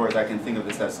 In other words, I can think of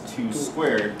this as 2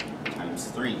 squared times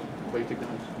 3.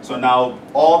 So now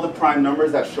all the prime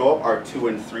numbers that show up are 2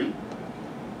 and 3.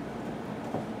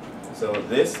 So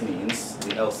this means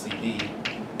the LCD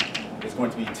is going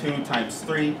to be 2 times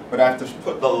 3, but I have to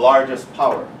put the largest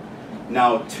power.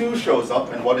 Now 2 shows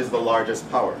up, and what is the largest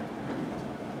power?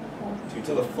 2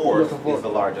 to the 4th is the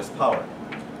largest power.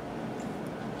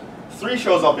 3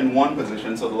 shows up in one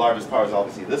position, so the largest power is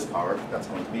obviously this power. That's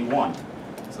going to be 1.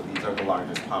 So these are the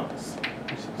largest powers.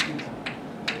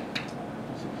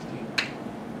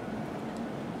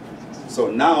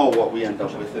 So now what we end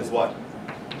up with is what?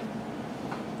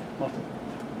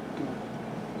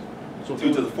 So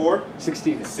 2 to the 4?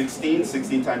 16. Is 16.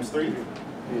 16 times 3?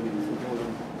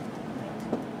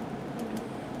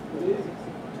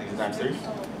 16 times 3?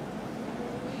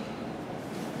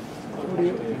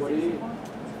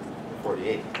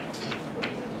 48.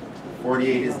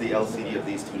 48 is the LCD of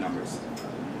these two numbers.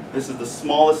 This is the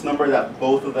smallest number that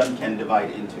both of them can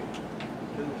divide into.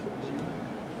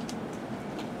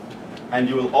 And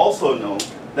you will also know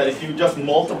that if you just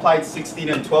multiplied 16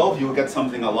 and 12, you will get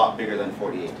something a lot bigger than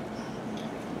 48.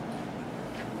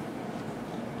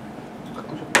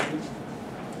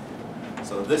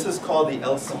 So this is called the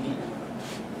LCD.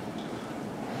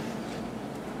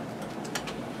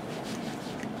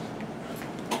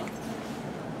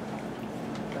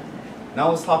 Now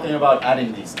let's talking about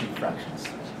adding these two fractions.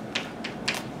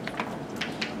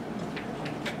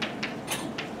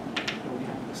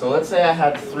 So let's say I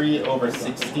had 3 over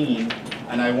 16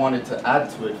 and I wanted to add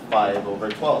to it 5 over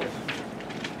 12.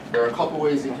 There are a couple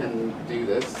ways you can do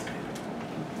this.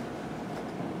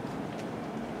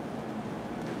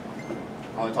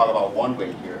 I only talk about one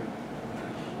way here,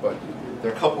 but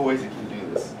there are a couple ways you can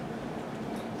do this.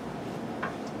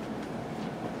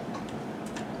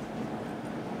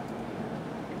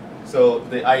 So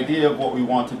the idea of what we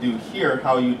want to do here,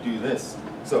 how you do this.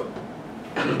 So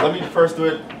let me first do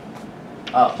it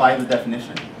by the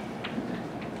definition.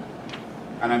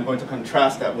 And I'm going to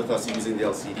contrast that with us using the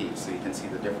LCD so you can see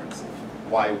the difference,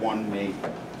 why one may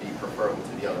be preferable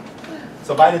to the other.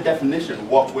 So by the definition,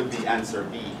 what would the answer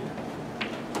be here?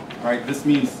 Right, this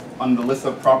means on the list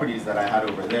of properties that I had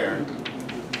over there,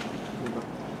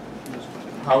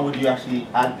 how would you actually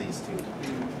add these two?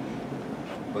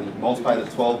 Well, you'd multiply the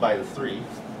 12 by the 3.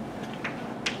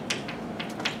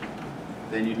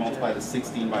 Then you'd multiply the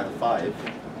 16 by the 5.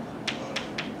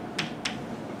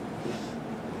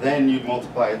 Then you'd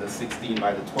multiply the 16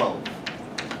 by the 12.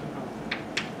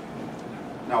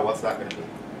 Now what's that going to be?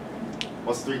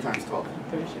 What's 3 times 12?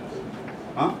 36.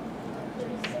 Huh?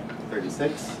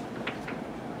 36.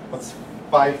 What's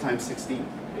 5 times 16?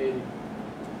 80.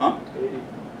 Huh? 80.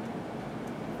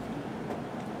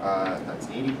 That's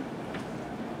 80.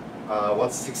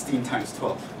 What's 16 times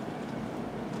 12?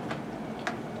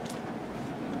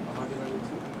 192.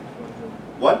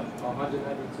 What?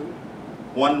 192.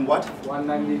 One what?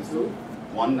 192.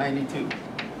 192.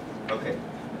 Okay.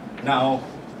 Now,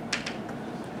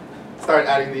 start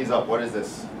adding these up. What is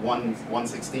this?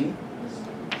 116?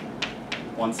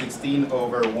 116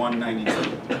 over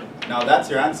 192. Now that's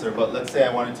your answer, but let's say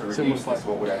I wanted to reduce this.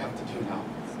 What would I have to do now?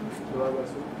 Divide by 2.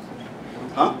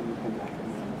 Huh?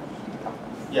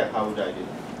 Yeah, how would I do that?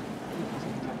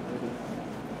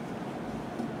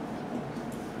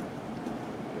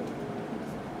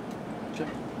 Check.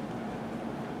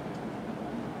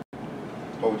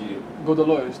 What would you do? Go the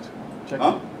lowest. Check.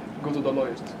 Huh? Go to the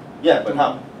lowest. Yeah, but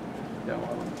how? Yeah,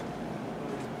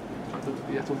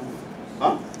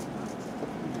 Huh?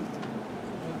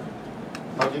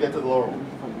 How'd you get to the lower one?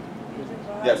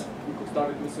 Yes. You could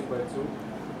start reducing by 2.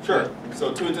 Sure.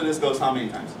 So 2 into this goes how many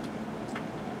times?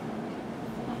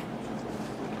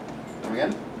 Come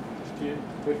again?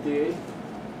 58.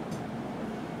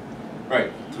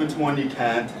 Right. 2 into 1 you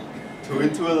can't. 2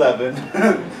 into 11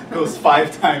 goes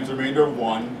 5 times, remainder of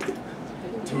 1.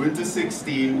 2 into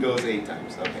 16 goes 8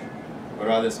 times. Okay. What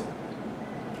about this one?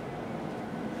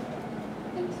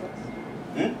 96.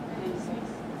 Hmm?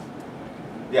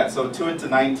 Yeah, so 2 into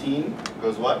 19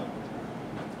 goes what?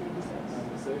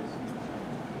 96.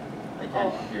 I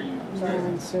can't hear you. Sorry.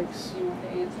 96. You want the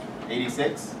answer?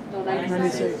 86? No,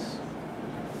 96.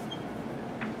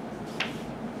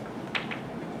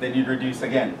 Then you'd reduce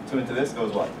again. 2 into this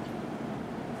goes what?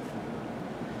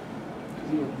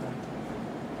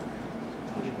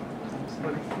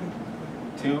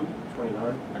 2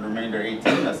 29. and remainder 18,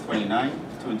 that's 29.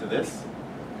 2 into this,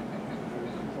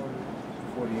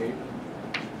 48.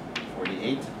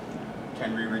 48.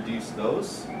 Can we reduce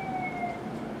those?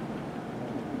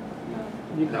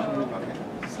 No. Okay.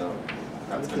 So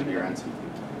that's going to be your answer.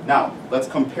 Now, let's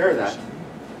compare that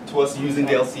to us using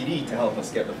the LCD to help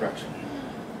us get the fraction.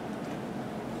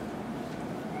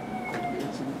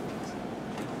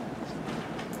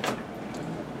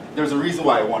 There's a reason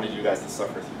why I wanted you guys to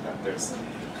suffer through that.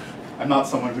 I'm not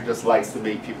someone who just likes to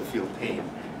make people feel pain.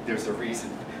 There's a reason.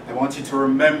 I want you to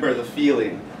remember the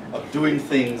feeling of doing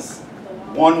things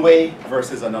one way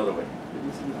versus another way.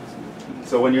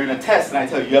 So when you're in a test and I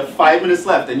tell you you have 5 minutes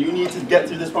left and you need to get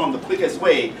through this problem the quickest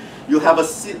way, you'll have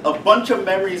a bunch of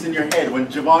memories in your head when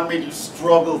Jhevon made you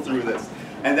struggle through this.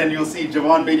 And then you'll see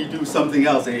Jhevon made you do something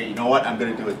else. And hey, you know what? I'm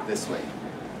going to do it this way.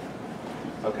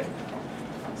 Okay.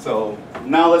 So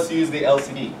now let's use the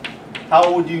LCD.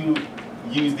 How would you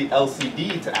use the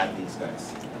LCD to add these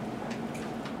guys?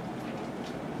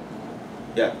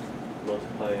 Yeah.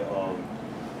 Multiply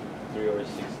 3 over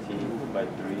 16 by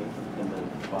 3, and then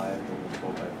 5 over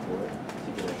 4 by 4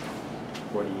 to get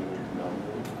 48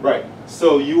 numbers. Right.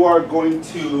 So you are going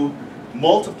to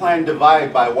multiply and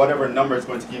divide by whatever number is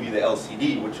going to give you the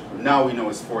LCD, which now we know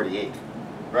is 48.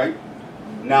 Right?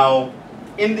 Now,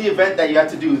 in the event that you had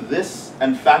to do this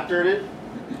and factor it,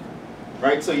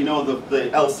 right? So you know the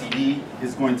LCD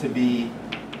is going to be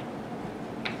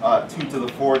 2 to the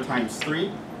 4 times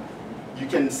 3. You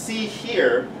can see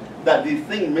here that the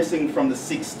thing missing from the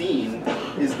 16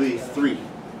 is the 3.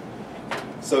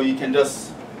 So you can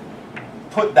just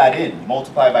put that in,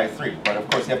 multiply by 3. But of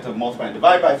course you have to multiply and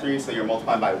divide by 3, so you're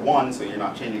multiplying by 1, so you're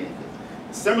not changing anything.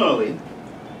 Similarly,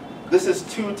 this is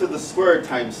 2 to the squared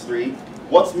times 3.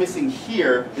 What's missing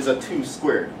here is a 2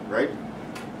 squared, right?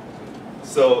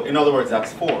 So in other words,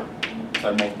 that's 4. So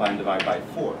I multiply and divide by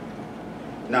 4.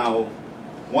 Now,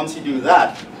 once you do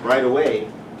that, right away,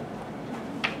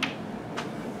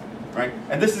 right?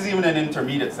 And this is even an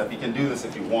intermediate step. You can do this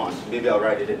if you want. Maybe I'll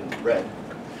write it in red.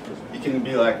 You can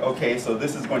be like, okay, so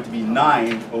this is going to be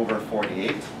 9 over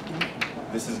 48.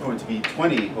 This is going to be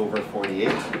 20 over 48.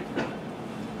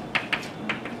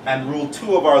 And rule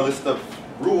 2 of our list of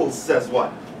rules says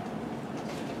what?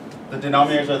 The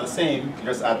denominators are the same, you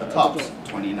just add the tops.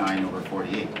 29 over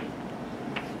 48.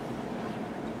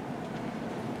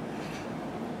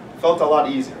 Felt a lot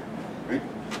easier, right?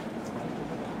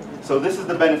 So this is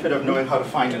the benefit of knowing how to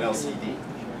find an LCD.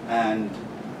 And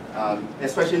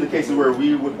especially in the cases where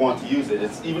we would want to use it,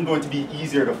 it's even going to be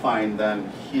easier to find than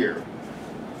here.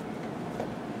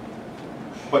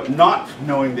 But not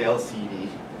knowing the LCD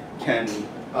can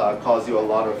cause you a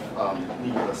lot of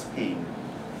needless pain.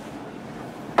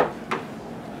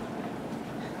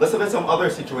 Let's look at some other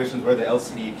situations where the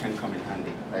LCD can come in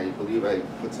handy. I believe I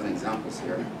put some examples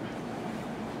here.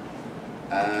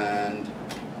 And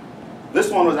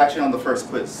this one was actually on the first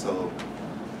quiz, so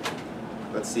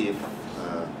let's see if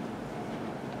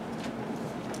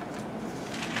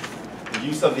the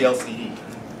use of the LCD.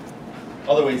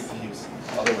 Other ways to use.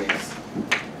 Other ways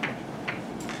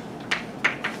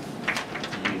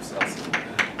to use LCD.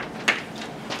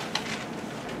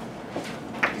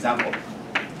 Example.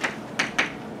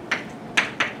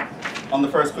 On the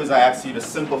first quiz, I asked you to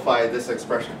simplify this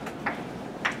expression.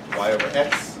 Y over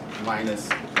x minus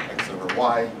x over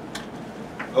y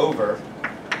over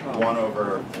 1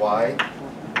 over y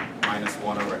minus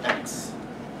 1 over x.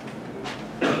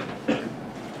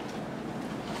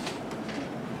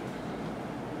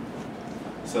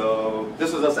 So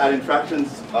this was us adding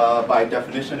fractions by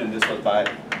definition, and this was by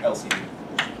LCD.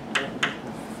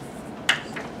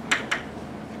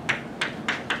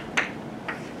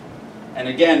 And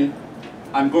again,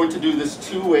 I'm going to do this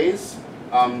 2 ways,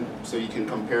 so you can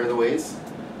compare the ways.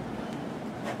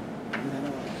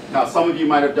 Now, some of you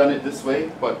might have done it this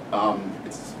way, but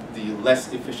it's the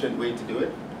less efficient way to do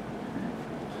it.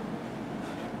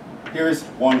 Here is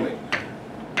one way.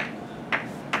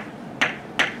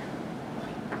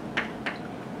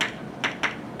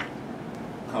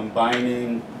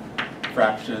 Combining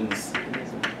fractions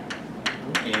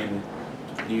in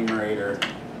numerator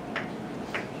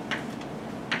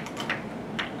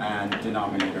and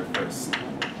denominator first.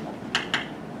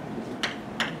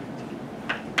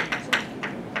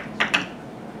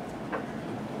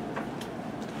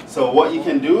 So what you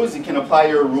can do is you can apply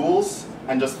your rules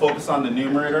and just focus on the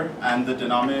numerator and the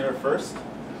denominator first.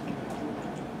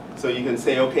 So you can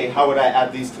say, okay, how would I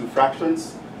add these 2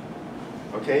 fractions?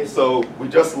 Okay, so we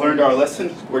just learned our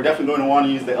lesson. We're definitely going to want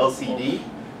to use the LCD.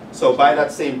 So by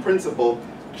that same principle,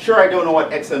 sure, I don't know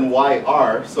what x and y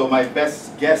are, so my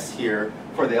best guess here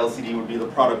for the LCD would be the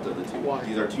product of the 2.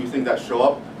 These are 2 things that show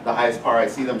up. The highest power I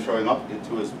see them showing up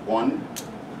into is 1.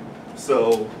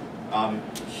 So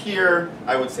here,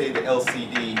 I would say the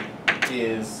LCD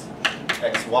is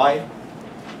xy.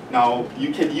 Now,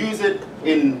 you can use it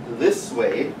in this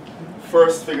way,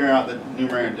 first figuring out the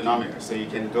numerator and denominator. So you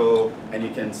can go and you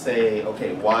can say,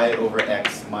 okay, y over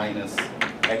x minus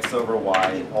x over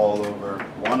y all over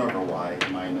 1 over y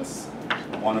minus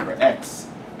 1 over x.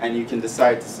 And you can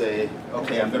decide to say,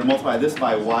 okay, I'm going to multiply this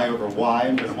by y over y,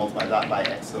 I'm going to multiply that by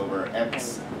x over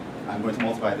x, I'm going to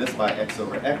multiply this by x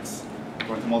over x, I'm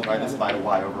going to multiply this by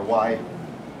y over y.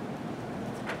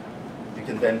 You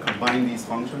can then combine these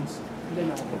functions.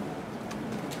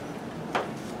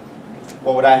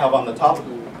 What would I have on the top?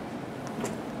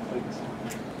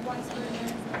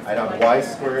 I'd have y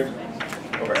squared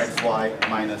over xy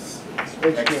minus x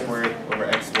squared over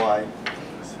xy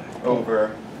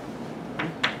over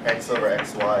x over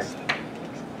xy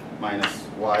minus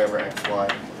y over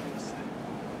xy.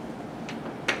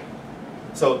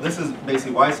 So this is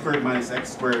basically y squared minus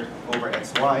x squared over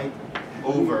xy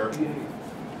over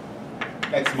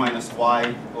x minus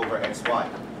y over xy,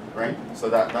 right? So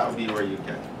that would be where you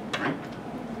get, right?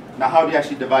 Now how do you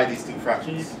actually divide these 2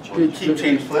 fractions? Well, you keep,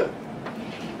 change, flip.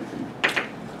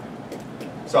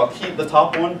 So I'll keep the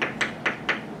top one,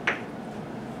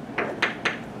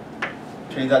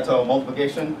 change that to a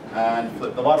multiplication, and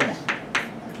flip the bottom one.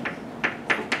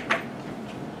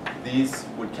 these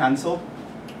would cancel.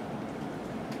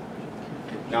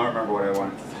 Now I remember what I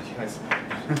wanted to tell you guys.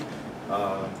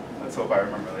 Let's hope I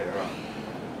remember later on.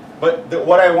 But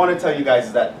what I want to tell you guys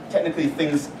is that technically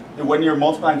things, when you're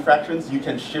multiplying fractions, you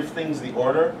can shift things the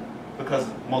order because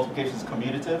multiplication is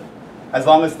commutative. As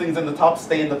long as things in the top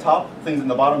stay in the top, things in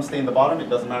the bottom stay in the bottom, it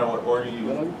doesn't matter what order you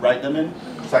write them in.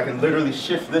 So I can literally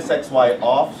shift this xy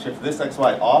off, shift this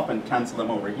xy off, and cancel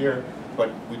them over here. But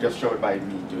we just showed by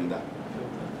me doing that.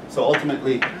 So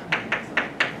ultimately,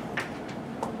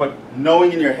 but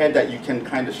knowing in your head that you can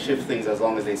kind of shift things as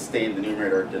long as they stay in the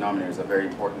numerator or denominator is a very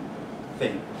important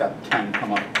thing that can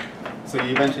come up. So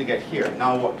you eventually get here.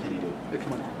 Now what can you do?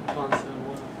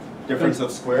 Difference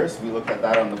of squares. We looked at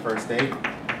that on the first day.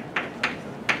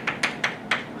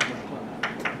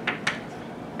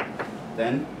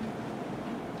 Then?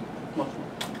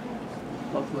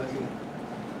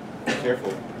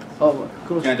 Careful. Oh,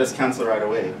 You can't just cancel right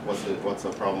away. What's the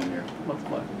problem here?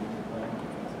 multiply.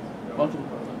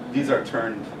 These are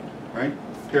turned, right?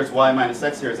 Here's y minus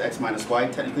x, here's x minus y.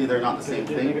 Technically, they're not the same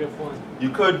thing. -1. You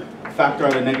could factor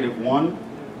out a -1,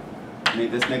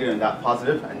 make this negative and that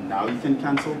positive, and now you can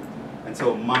cancel. And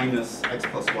so minus x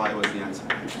plus y was the answer.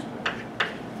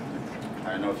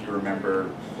 I don't know if you remember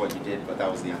what you did, but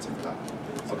that was the answer for that.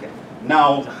 Okay.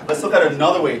 Now, let's look at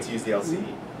another way to use the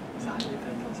LCD.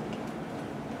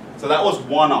 So that was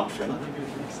one option.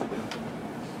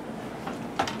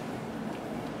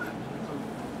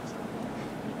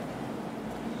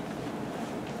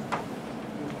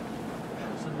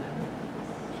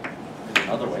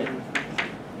 Another way.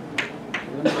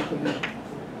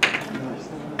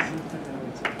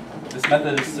 This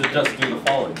method is to just do the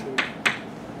following.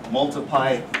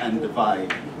 Multiply and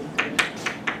divide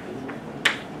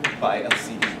by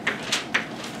LCD.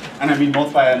 And I mean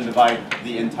multiply and divide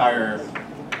the entire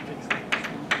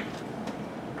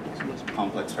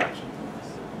complex fraction.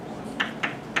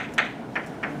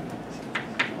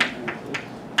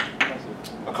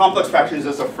 A complex fraction is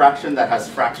just a fraction that has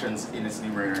fractions in its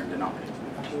numerator and denominator.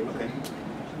 Okay.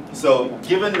 So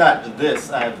given that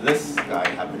I have this guy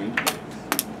happening,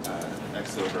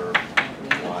 x over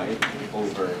y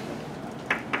over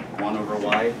 1 over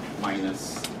y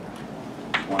minus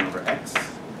 1 over x.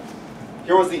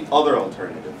 Here was the other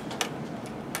alternative.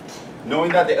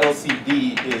 Knowing that the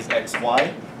LCD is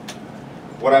xy,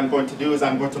 what I'm going to do is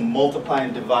I'm going to multiply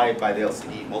and divide by the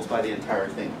LCD, multiply the entire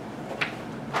thing.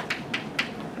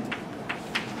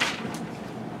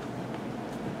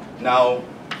 Now,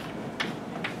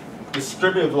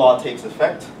 distributive law takes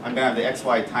effect. I'm going to have the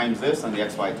xy times this and the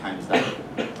xy times that,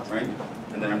 right?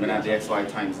 And then I'm going to have the xy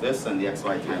times this and the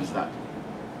xy times that.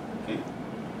 Okay.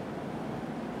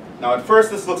 Now, at first,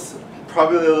 this looks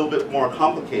probably a little bit more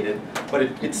complicated, but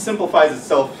it simplifies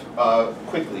itself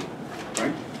quickly,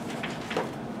 right?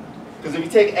 Because if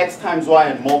you take x times y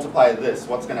and multiply this,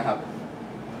 what's going to happen?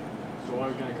 So what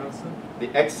are we going to cancel? The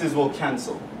x's will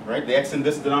cancel, right? The x in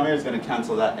this denominator is going to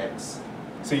cancel that x.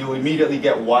 So you'll immediately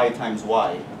get y times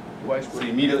y. Y So you squared.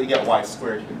 immediately get y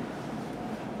squared here.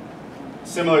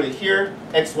 Similarly here,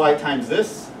 xy times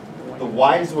this, the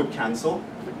y's would cancel.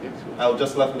 I'll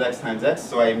just left with x times x,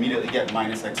 so I immediately get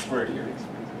minus x squared here.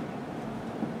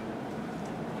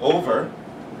 Over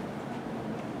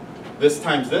this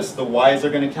times this, the y's are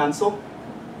going to cancel.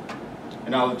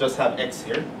 And I'll just have x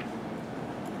here.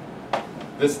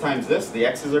 This times this, the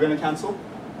x's are going to cancel.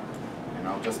 And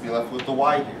I'll just be left with the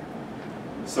y here.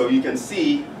 So you can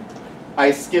see I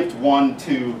skipped 1,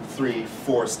 2, 3,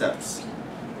 4 steps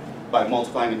by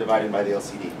multiplying and dividing by the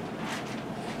LCD.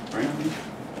 Right?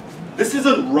 This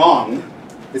isn't wrong,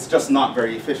 it's just not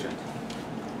very efficient.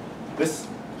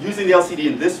 Using the LCD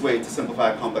in this way to simplify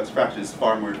a complex fraction is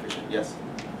far more efficient. Yes?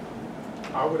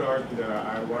 I would argue that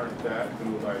I learned that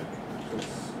through like just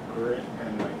grit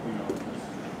and like, you know,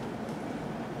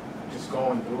 just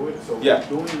going through it. So Yeah.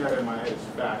 doing that in my head is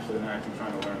faster than actually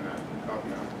trying to learn that. Help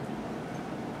me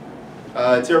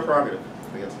out. It's your prerogative,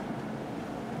 I guess.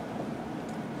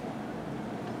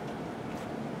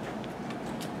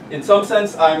 In some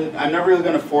sense, I'm never really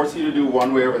going to force you to do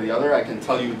one way over the other. I can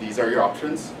tell you these are your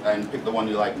options and pick the one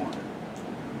you like more.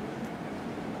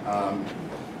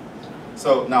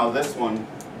 So now this one,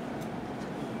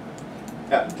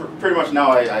 yeah, pretty much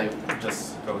now I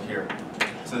just go here.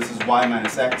 So this is y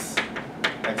minus x,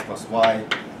 x plus y,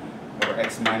 over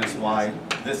x minus y.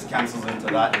 This cancels into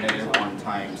that -1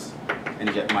 times, and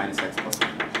you get minus x plus 1.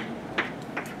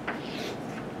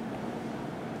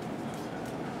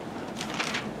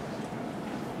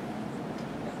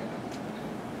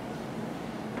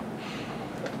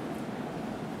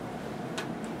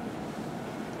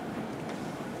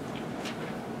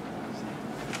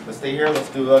 Let's stay here. Let's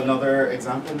do another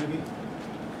example maybe.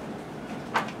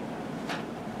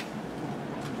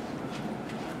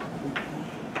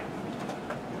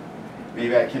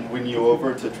 Maybe I can win you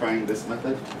over to trying this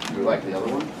method. You like the other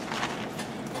one?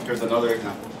 Here's another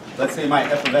example. Let's say my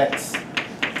f of x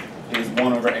is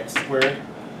 1 over x squared.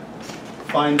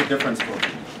 Find the difference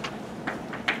quotient.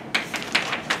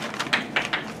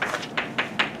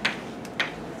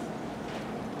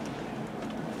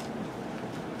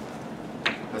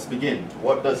 Let's begin.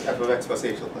 What does f of x plus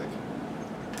h look like?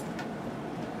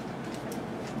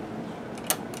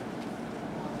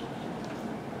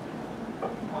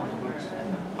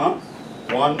 Huh?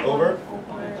 1 over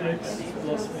X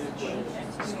plus h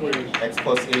squared. x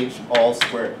plus h all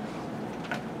squared.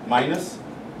 Minus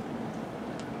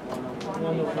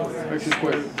 1 over x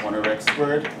squared. 1 over x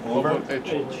squared over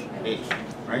H. h,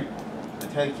 right? I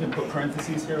tell you can put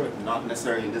parentheses here, but not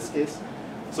necessarily in this case.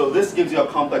 So this gives you a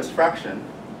complex fraction.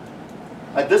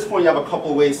 At this point, you have a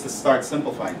couple ways to start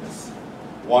simplifying this.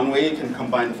 One way, you can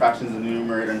combine the fractions in the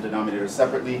numerator and denominator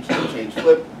separately, keep change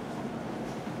flip.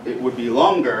 It would be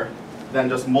longer than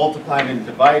just multiplying and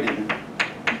dividing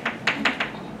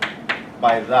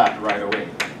by that right away.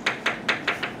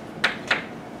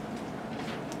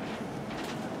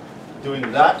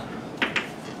 Doing that,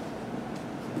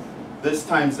 this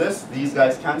times this, these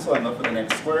guys cancel, I'm left with an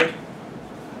x squared.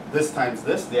 This times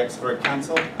this, the x squared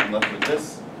cancel, I'm left with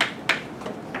this.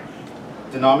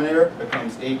 Denominator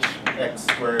becomes hx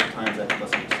squared times x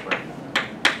plus h squared.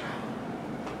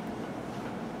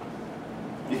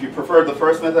 If you prefer the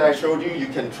first method I showed you, you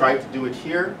can try to do it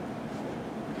here.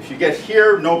 If you get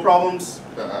here, no problems.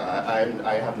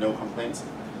 I have no complaints.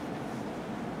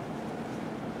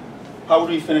 How would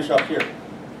we finish up here?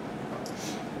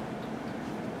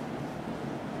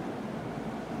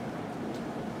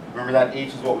 Remember that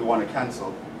h is what we want to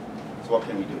cancel. So what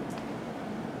can we do?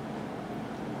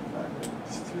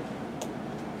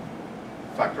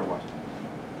 Factor what?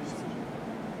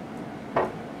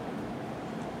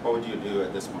 What would you do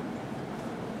at this point?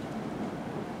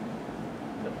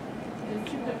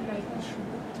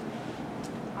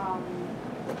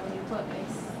 When you put x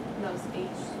plus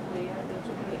h squared, then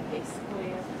you put x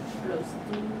squared plus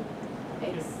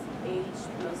 2xh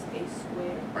plus h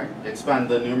squared. Right? Expand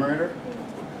the numerator.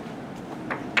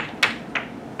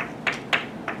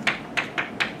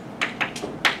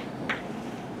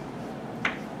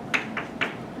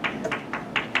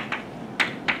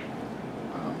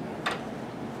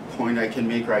 Point I can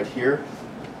make right here,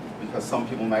 because some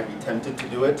people might be tempted to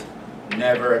do it,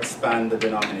 never expand the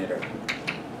denominator.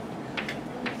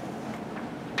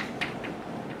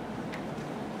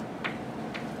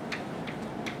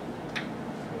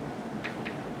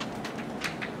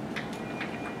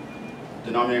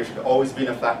 Denominator should always be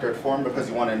in a factored form because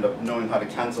you want to end up knowing how to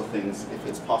cancel things if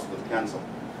it's possible to cancel.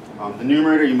 The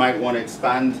numerator you might want to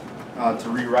expand to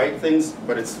rewrite things,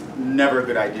 but it's never a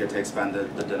good idea to expand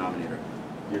the denominator.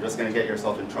 You're just going to get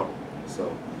yourself in trouble.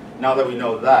 So now that we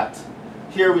know that,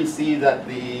 here we see that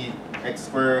the x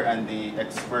squared and the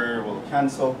x squared will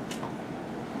cancel.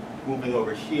 Moving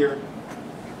over here.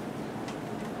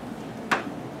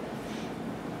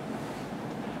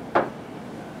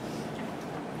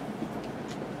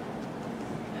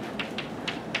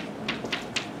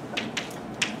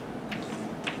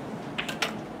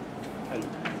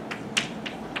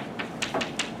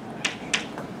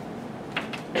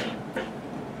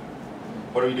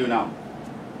 What do we do now?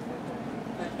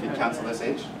 Can you cancel this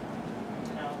h?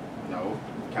 No.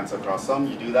 Cancel across sum.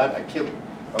 You do that, I kill you.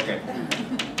 Okay.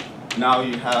 Now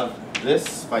you have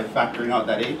this by factoring out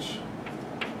that h.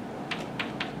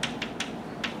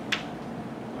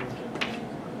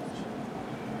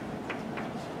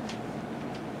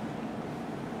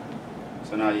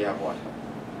 So now you have what?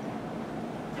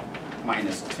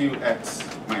 Minus 2x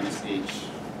minus h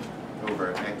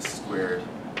over x squared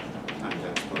times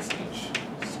x plus h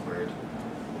squared.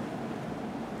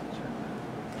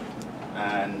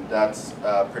 And that's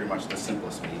pretty much the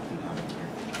simplest way you can have it here.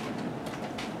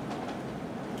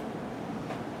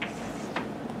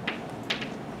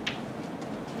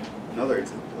 Another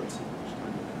example, let's see.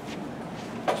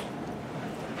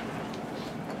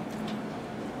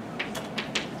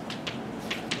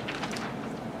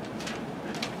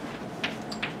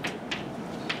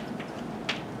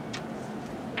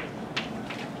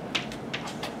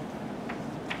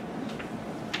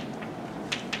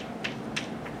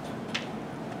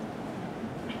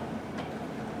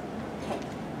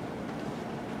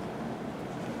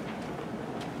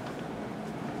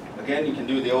 Again, you can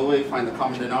do it the old way, find the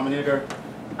common denominator,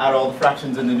 add all the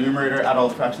fractions in the numerator, add all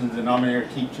the fractions in the denominator,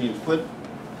 keep, change, flip.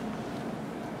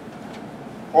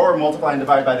 Or multiply and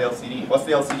divide by the LCD. What's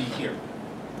the LCD here?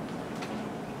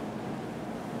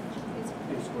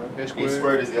 A A squared.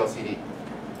 squared is the LCD.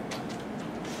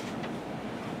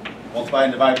 Multiply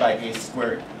and divide by a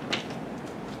squared.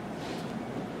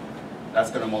 That's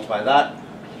going to multiply that,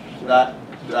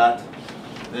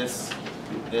 this,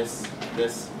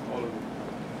 All of it.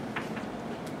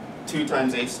 2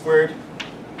 times a squared,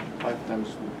 5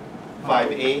 times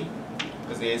 5a,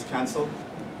 because the a's cancel,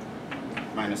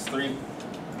 minus 3.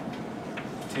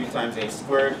 2 times a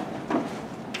squared,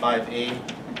 5a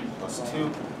plus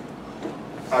 2.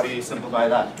 How do you simplify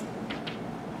that?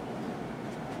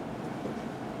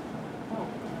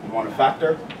 You want a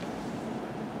factor?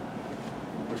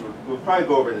 Which we'll probably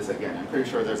go over this again. I'm pretty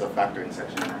sure there's a factoring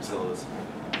section in our syllabus.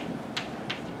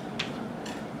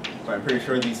 But I'm pretty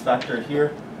sure these factor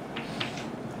here.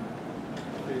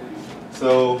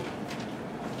 So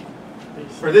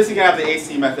for this you can have the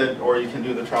AC method or you can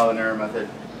do the trial and error method.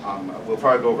 We'll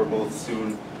probably go over both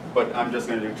soon, but I'm just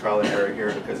going to do trial and error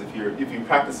here because if you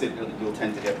practice it, you'll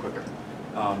tend to get quicker.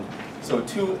 So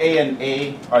 2a and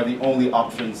a are the only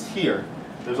options here.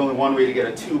 There's only one way to get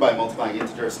a 2 by multiplying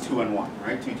integers, 2 and 1,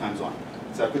 right? 2 times 1.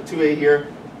 So I put 2a here,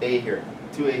 a here,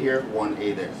 2a here,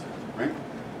 1a there, right?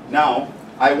 Now,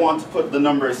 I want to put the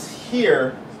numbers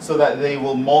here so that they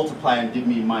will multiply and give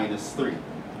me minus 3,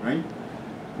 right?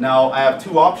 Now, I have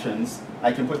two options.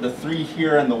 I can put the 3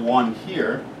 here and the 1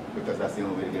 here, because that's the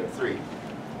only way to get a 3.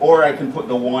 Or I can put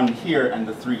the 1 here and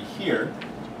the 3 here,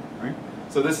 right?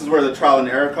 So this is where the trial and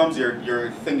error comes. You're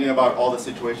thinking about all the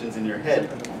situations in your head.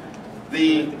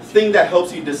 The thing that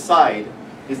helps you decide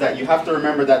is that you have to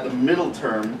remember that the middle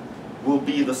term will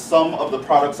be the sum of the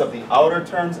products of the outer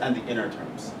terms and the inner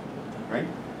terms, right?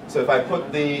 So if I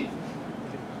put the,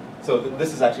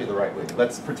 this is actually the right way.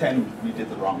 Let's pretend we did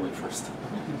the wrong way first.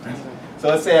 So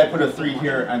let's say I put a 3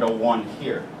 here and a 1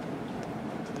 here.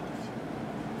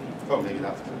 Oh, maybe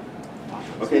that's good.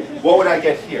 Okay, what would I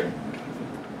get here?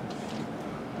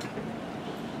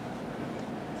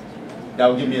 That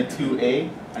would give me a 2a,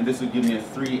 and this would give me a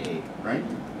 3a, right?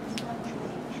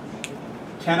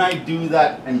 Can I do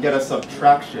that and get a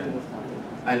subtraction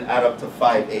and add up to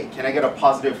 5a? Can I get a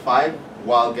positive 5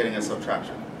 while getting a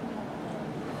subtraction?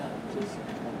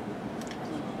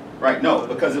 Right, no,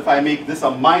 because if I make this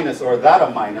a minus or that a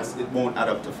minus, it won't add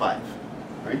up to 5,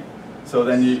 right? So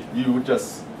then you would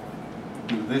just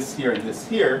do this here and this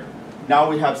here. Now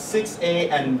we have 6a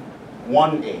and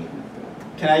 1a.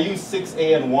 Can I use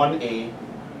 6a and 1a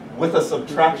with a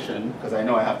subtraction, because I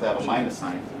know I have to have a minus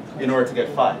sign, in order to get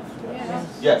 5?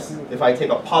 Yes. Yes, if I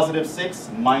take a positive 6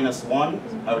 minus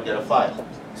 1, I would get a 5.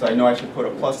 So I know I should put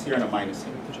a plus here and a minus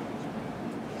here.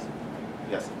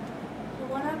 Yes? So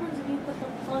what happens if you put the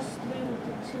plus 3 with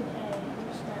the 2a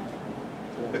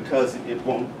instead? Because it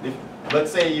won't,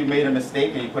 let's say you made a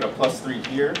mistake and you put a plus 3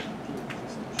 here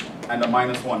and a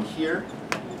minus 1 here,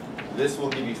 this will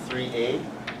give you 3a,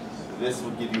 this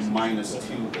will give you minus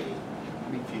 2a.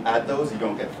 If you add those, you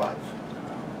don't get 5.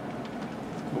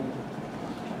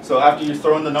 So after you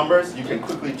throw in the numbers, you can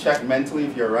quickly check mentally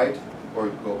if you're right, or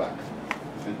go back.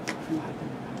 Okay.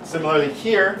 Similarly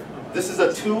here, this is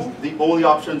a 2. The only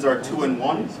options are 2 and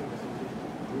 1.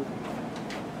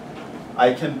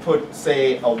 I can put,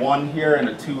 say, a 1 here and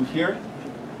a 2 here.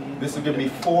 This will give me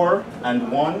 4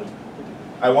 and 1.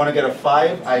 I want to get a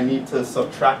 5. I need to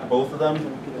subtract both of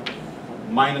them.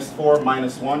 Minus 4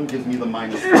 minus 1 gives me the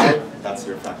minus 5. That's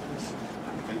your factors.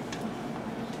 Okay.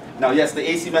 Now, yes, the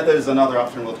AC method is another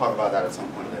option. We'll talk about that at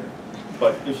some point later.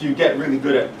 But if you get really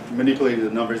good at manipulating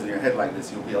the numbers in your head like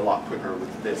this, you'll be a lot quicker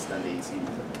with this than the AC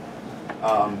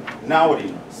method. Now what do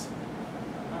you notice?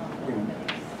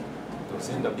 Those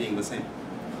end up being the same.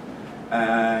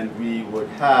 And we would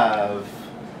have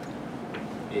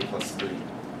a plus 3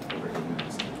 over a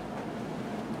minus 2.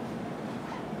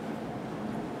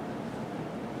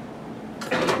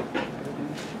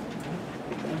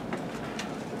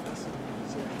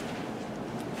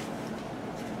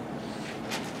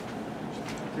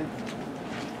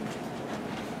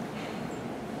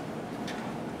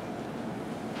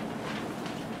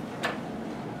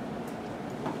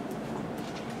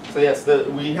 So yes,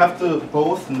 we have to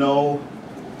both know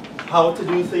how to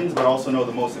do things, but also know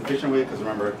the most efficient way, because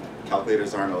remember,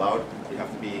 calculators aren't allowed. You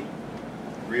have to be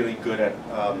really good at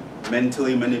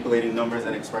mentally manipulating numbers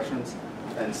and expressions.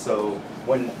 And so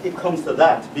when it comes to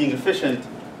that, being efficient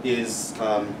is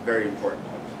very important.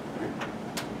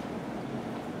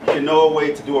 You can know a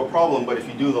way to do a problem, but if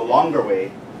you do the longer way,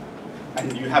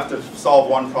 and you have to solve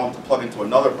one problem to plug into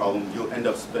another problem, you'll end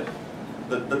up spending.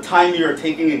 The time you're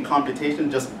taking in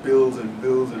computation just builds and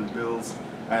builds and builds,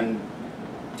 and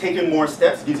taking more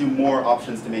steps gives you more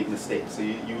options to make mistakes. So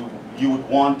you would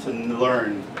want to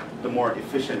learn the more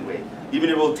efficient way. Even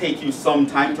if it will take you some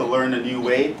time to learn a new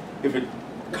way, if it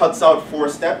cuts out 4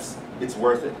 steps, it's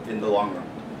worth it in the long run,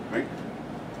 right?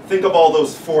 Think of all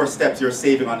those 4 steps you're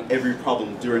saving on every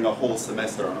problem during a whole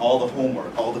semester, on all the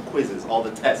homework, all the quizzes, all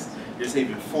the tests. You're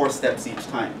saving 4 steps each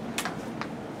time.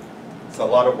 It's a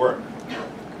lot of work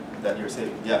that you're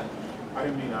saving. Yeah? I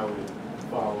didn't mean I would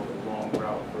follow the long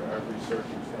route for every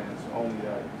circumstance, only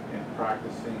that in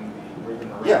practicing the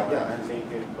rigmarole, Yeah.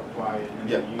 take it, apply it, and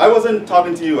Yeah. then use I wasn't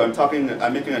talking to you. I'm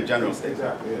making a general statement.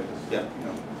 Exactly, yes. Yeah.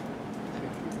 No.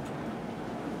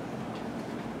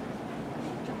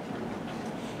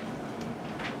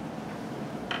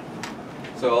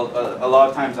 So a lot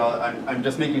of times I'm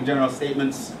just making general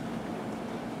statements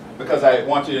because I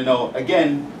want you to know,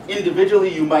 again, individually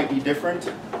you might be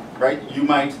different, right? You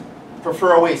might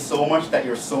prefer a way so much that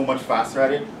you're so much faster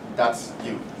at it. That's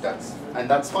you. And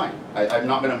that's fine. I'm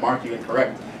not going to mark you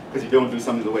incorrect because you don't do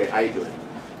something the way I do it.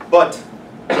 But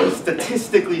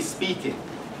statistically speaking,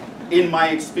 in my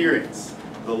experience,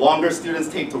 the longer students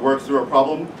take to work through a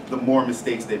problem, the more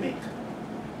mistakes they make.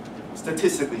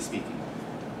 Statistically speaking.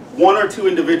 1 or 2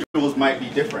 individuals might be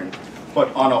different, but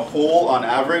on a whole, on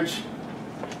average,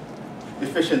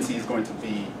 efficiency is going to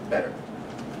be better.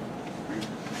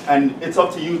 And it's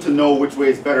up to you to know which way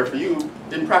is better for you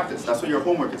in practice. That's what your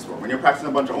homework is for. When you're practicing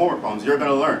a bunch of homework problems, you're going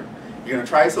to learn. You're going to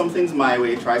try some things my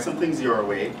way, try some things your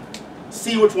way,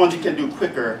 see which ones you can do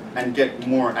quicker and get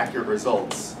more accurate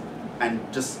results, and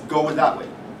just go with that way.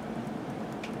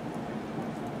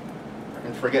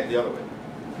 And forget the other way.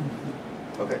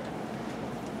 Okay.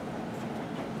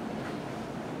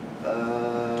 How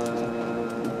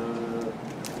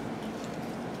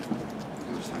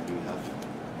much time do we have?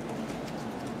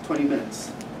 20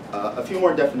 minutes. A few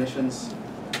more definitions.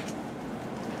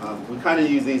 We kind of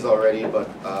use these already, but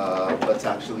let's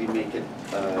actually make it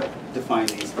define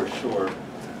these for sure.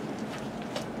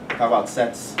 How about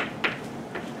sets?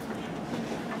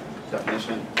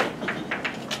 Definition.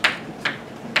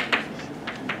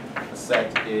 A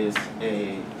set is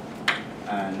an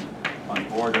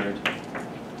unordered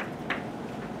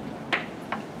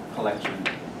collection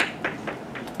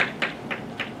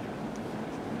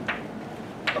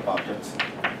of objects.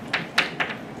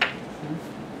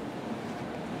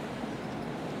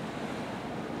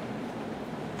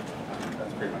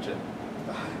 That's pretty much it.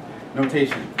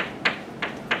 Notation.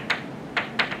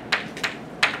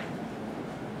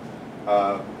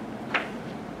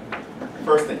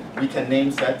 First thing, we can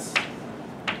name sets.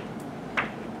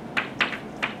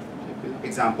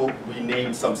 Example, we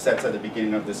named some sets at the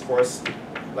beginning of this course,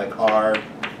 like R,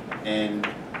 N,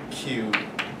 Q.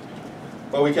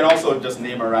 But we can also just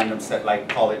name a random set, like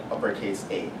call it uppercase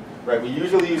A. Right? We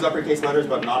usually use uppercase letters,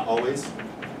 but not always.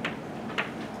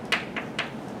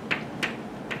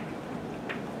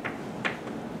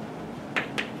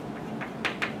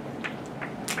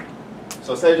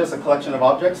 So say just a collection of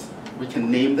objects, we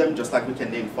can name them just like we can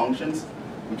name functions.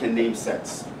 We can name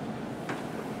sets.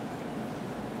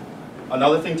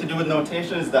 Another thing to do with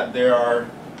notation is that there are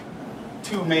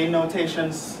 2 main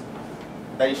notations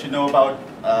that you should know about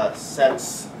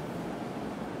sets.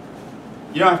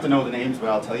 You don't have to know the names, but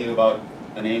I'll tell you about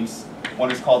the names.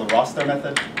 One is called the roster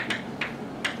method.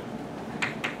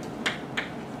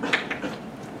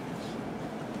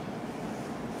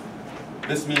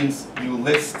 This means you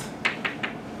list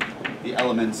the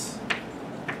elements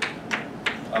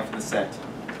of the set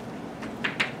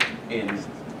in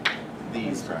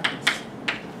these brackets.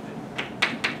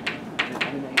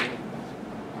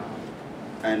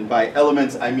 And by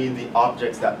elements, I mean the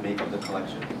objects that make up the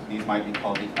collection. These might be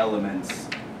called the elements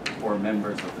or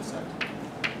members of the set.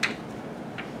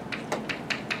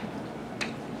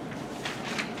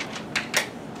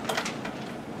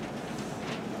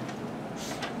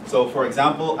 So for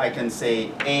example, I can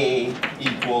say A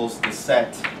equals the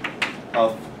set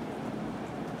of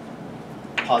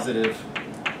positive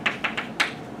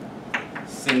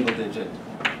single digit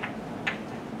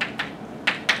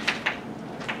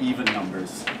even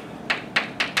numbers.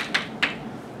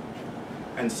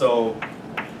 And so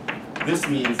this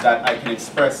means that I can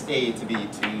express A to be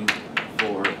 2,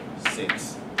 4,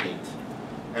 6, 8.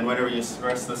 And whenever you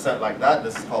express the set like that,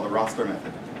 this is called the roster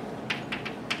method.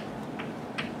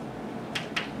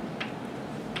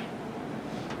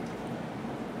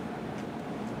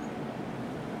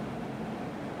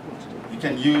 You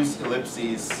can use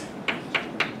ellipses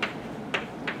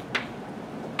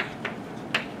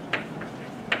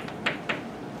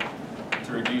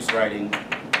to reduce writing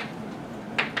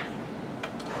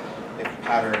if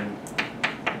pattern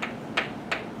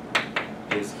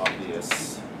is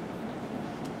obvious.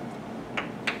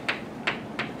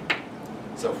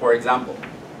 So for example,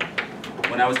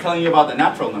 when I was telling you about the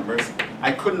natural numbers,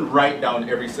 I couldn't write down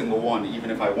every single one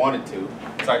even if I wanted to.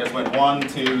 So I just went 1,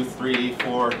 2, 3,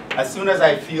 4. As soon as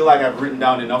I feel like I've written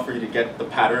down enough for you to get the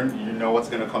pattern, you know what's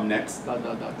going to come next. Dot,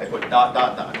 dot, dot. I put dot,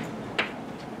 dot, dot.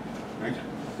 Right?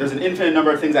 There's an infinite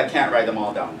number of things, I can't write them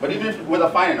all down. But even if, with a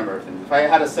finite number of things, if I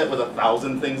had a set with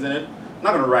 1,000 things in it, I'm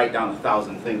not going to write down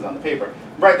 1,000 things on the paper.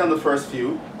 Write down the first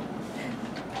few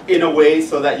in a way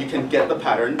so that you can get the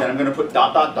pattern. Then I'm going to put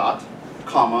dot, dot, dot,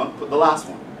 comma, put the last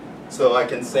one. So I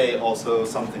can say also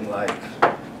something like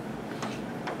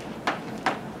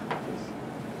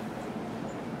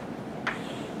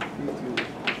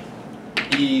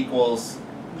E equals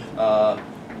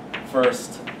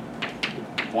first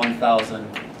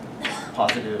 1,000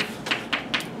 positive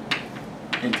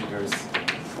integers.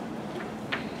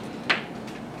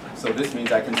 So this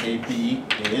means I can say B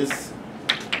is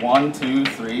 1, 2,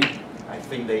 3. I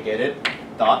think they get it.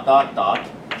 Dot, dot, dot.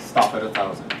 Stop at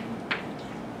 1,000.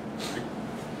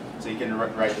 So you can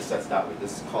write the sets that way.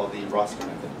 This is called the roster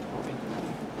method.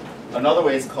 Another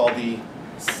way is called the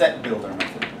set builder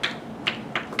method.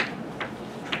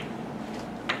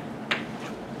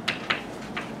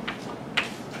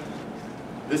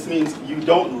 This means you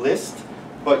don't list,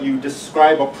 but you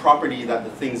describe a property that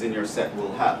the things in your set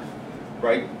will have,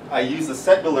 right? I used the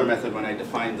set builder method when I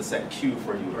defined the set Q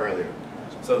for you earlier.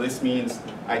 So this means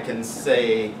I can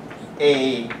say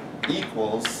A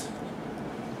equals,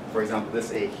 for example,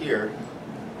 this A here,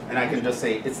 and I can just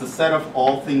say it's the set of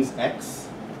all things X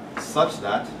such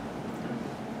that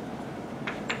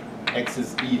X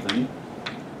is even,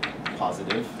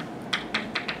 positive,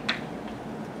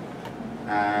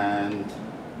 and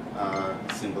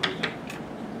single digit.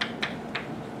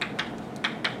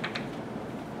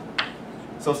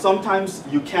 So sometimes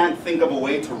you can't think of a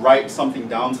way to write something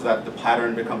down so that the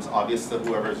pattern becomes obvious to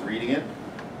whoever's reading it.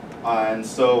 And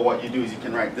so what you do is you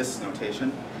can write this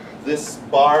notation. This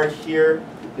bar here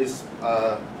is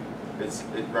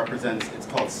it represents, it's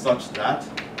called such that,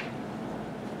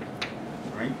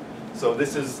 right? So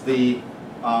this is the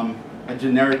a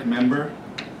generic member.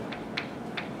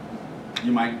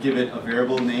 You might give it a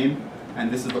variable name, and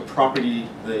this is the property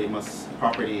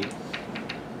property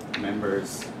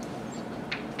members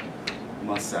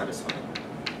must satisfy.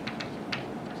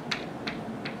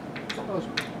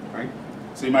 Right?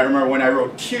 So you might remember when I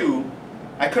wrote Q,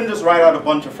 I couldn't just write out a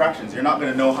bunch of fractions. You're not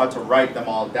going to know how to write them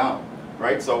all down,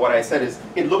 right? So what I said is,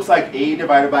 it looks like A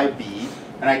divided by B,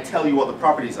 and I tell you what the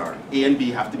properties are. A and B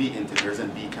have to be integers,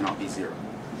 and B cannot be 0.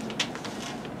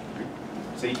 Right?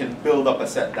 So you can build up a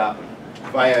set that way.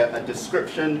 Via a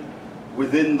description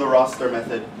within the roster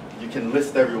method, you can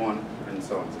list everyone, and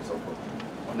so on and so forth.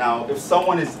 Now, if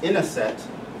someone is in a set,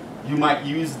 you might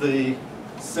use the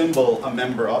symbol a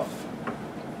member of.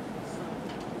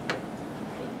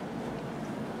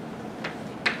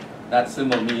 That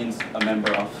symbol means a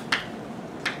member of.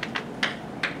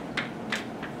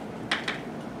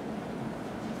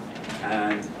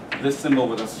 And this symbol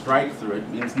with a strike through it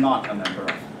means not a member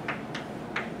of.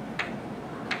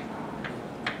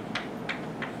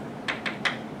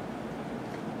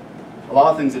 A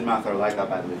lot of things in math are like that,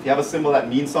 by the way. If you have a symbol that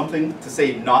means something, to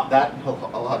say not that, a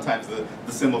lot of times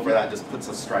the symbol for that just puts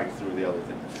a strike through the other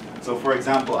thing. So for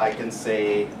example, I can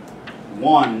say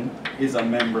 1 is a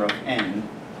member of n,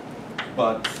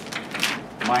 but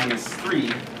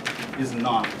 -3 is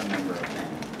not a member of n.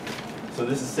 So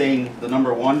this is saying the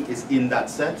number 1 is in that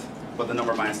set, but the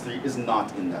number -3 is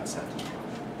not in that set.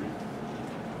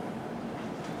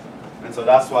 And so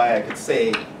that's why I could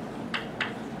say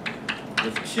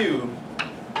with Q,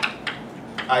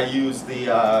 I use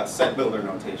the set builder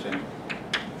notation,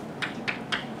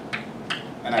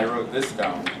 and I wrote this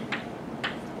down.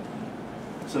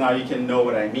 So now you can know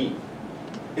what I mean.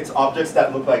 It's objects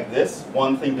that look like this,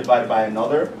 one thing divided by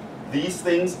another. These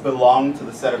things belong to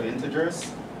the set of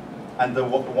integers, and the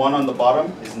one on the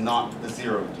bottom is not the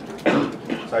 0 integer.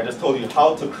 So I just told you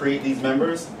how to create these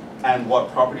members and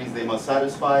what properties they must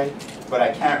satisfy, but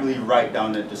I can't really write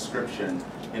down a description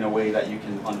in a way that you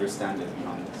can understand it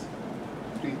beyond this.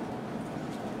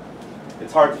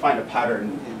 It's hard to find a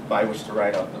pattern by which to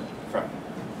write out the fraction.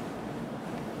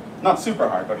 Not super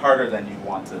hard, but harder than you'd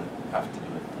want to have to do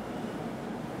it.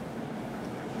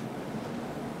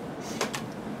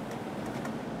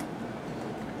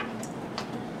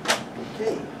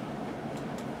 Okay.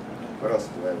 What else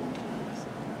do I want?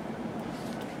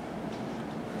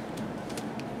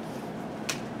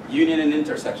 Union and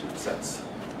intersection of sets.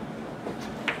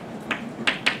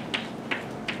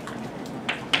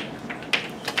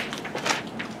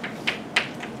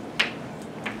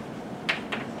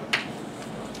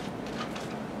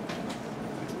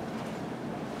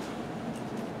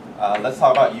 Let's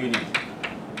talk about union.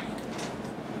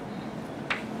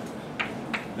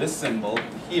 This symbol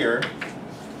here,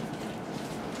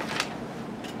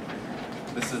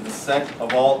 this is the set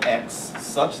of all x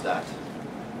such that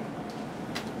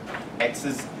x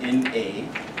is in A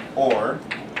or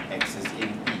x is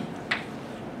in B.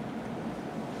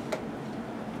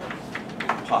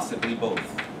 Possibly both.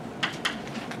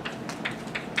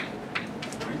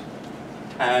 Right?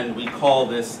 And we call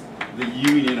this the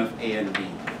union of A and B.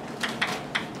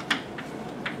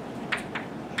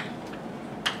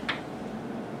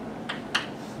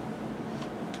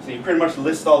 So you pretty much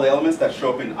list all the elements that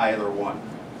show up in either one.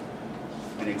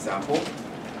 An example.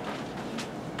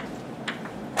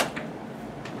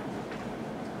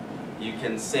 You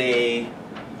can say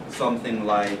something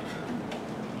like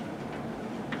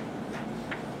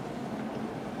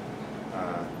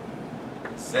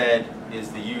Z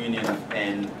is the union of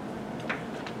n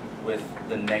with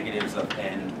the negatives of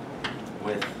n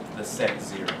with the set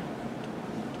 0.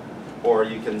 Or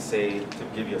you can say, to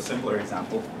give you a simpler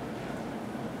example,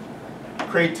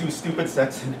 create two stupid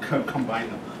sets and combine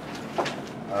them.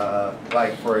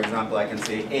 Like, for example, I can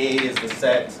say A is the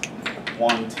set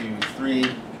 1, 2,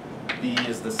 3, B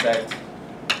is the set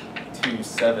 2,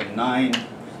 7, 9.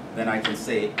 Then I can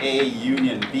say A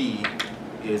union B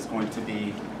is going to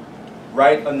be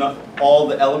write all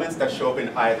the elements that show up in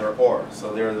either or.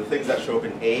 So there are the things that show up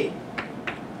in A.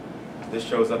 This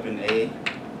shows up in A.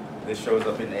 This shows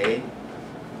up in A.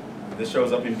 This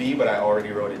shows up in B, but I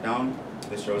already wrote it down.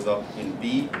 This shows up in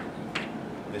B.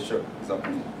 This shows up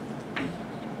in B.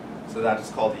 So that is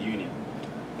called the union.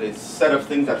 The set of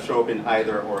things that show up in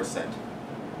either or set.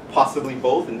 Possibly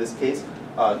both. In this case,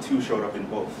 2 showed up in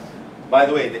both. By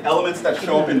the way, the elements that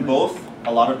show up in both,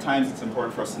 a lot of times it's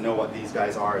important for us to know what these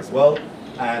guys are as well.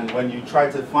 And when you try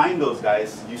to find those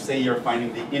guys, you say you're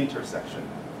finding the intersection.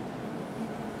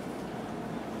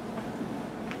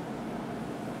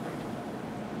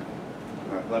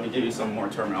 All right, let me give you some more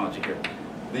terminology here.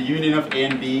 The union of A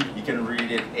and B, you can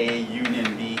read it A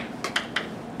union B.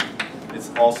 It's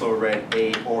also read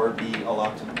A or B a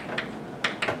lot.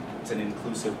 It's an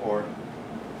inclusive or.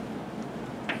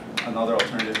 Another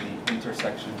alternative, the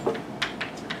intersection.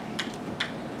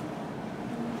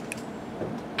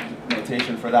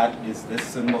 Notation for that is this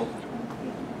symbol.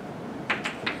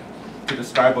 To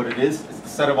describe what it is, it's the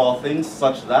set of all things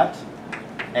such that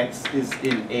x is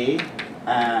in A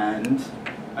and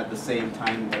at the same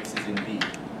time x is in B.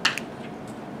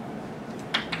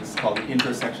 This is called the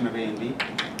intersection of A and B.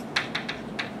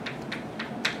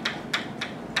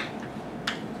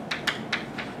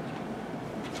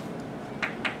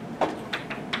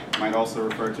 Might also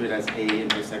refer to it as A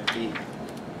intersect B.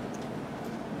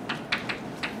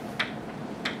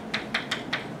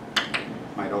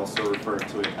 Might also refer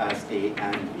to it as A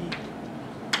and B.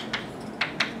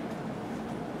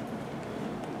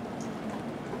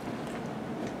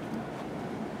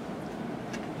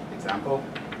 Example.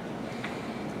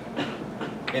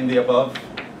 In the above,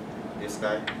 this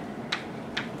guy,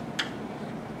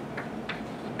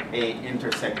 A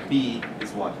intersect B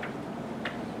is what?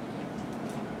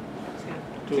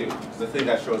 2. It's the thing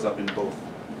that shows up in both.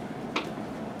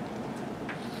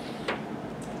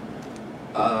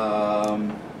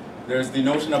 There's the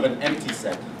notion of an empty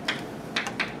set.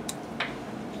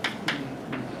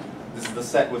 This is the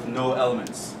set with no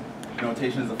elements.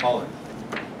 Notation is the following.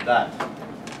 That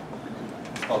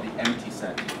is called the empty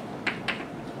set.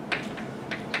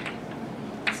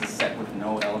 It's a set with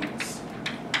no elements.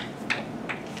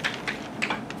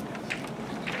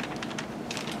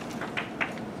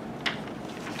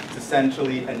 It's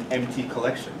essentially an empty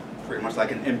collection, pretty much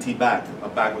like an empty bag, a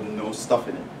bag with no stuff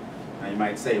in it. Now you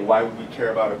might say, why would we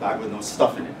care about a bag with no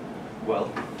stuff in it?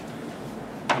 Well,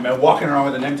 am I walking around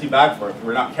with an empty bag for it? If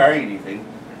we're not carrying anything,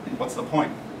 what's the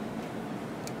point?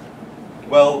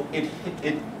 Well, it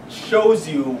shows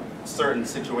you certain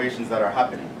situations that are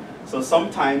happening. So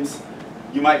sometimes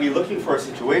you might be looking for a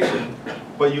situation,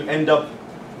 but you end up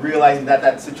realizing that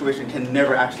that situation can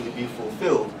never actually be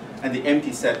fulfilled, and the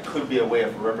empty set could be a way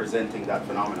of representing that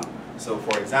phenomenon. So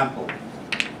for example,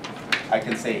 I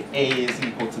can say A is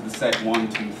equal to the set 1,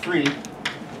 2, 3,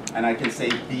 and I can say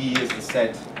B is the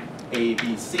set A,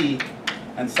 B, C,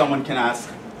 and someone can ask,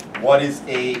 what is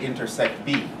A intersect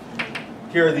B?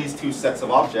 Here are these two sets of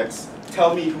objects.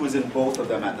 Tell me who is in both of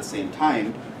them at the same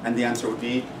time, and the answer would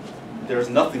be, there's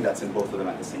nothing that's in both of them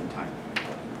at the same time.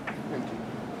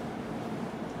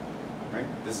 Right?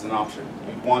 This is an option.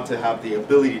 You want to have the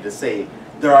ability to say,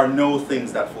 there are no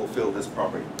things that fulfill this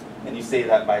property. And you say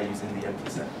that by using the empty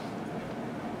set.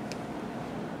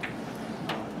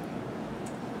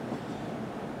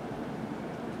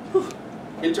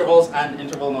 intervals and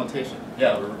interval notation.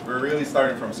 Yeah, we're really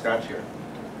starting from scratch here.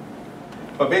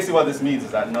 But basically what this means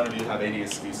is that none of you have any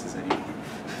excuses anymore.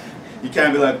 You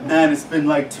can't be like, man, it's been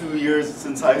like 2 years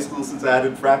since high school since I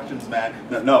added fractions, man.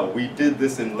 No, we did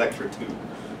this in lecture 2.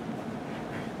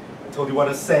 I told you what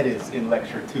a set is in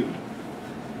lecture 2.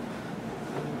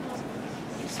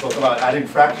 We spoke about adding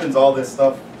fractions, all this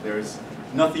stuff. There's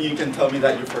nothing you can tell me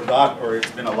that you forgot or it's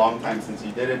been a long time since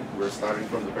you did it. We're starting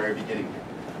from the very beginning.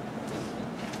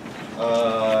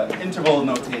 Interval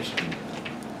notation.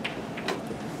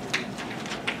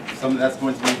 Something that's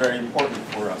going to be very important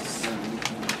for us.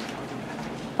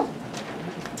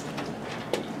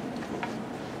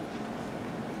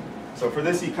 So for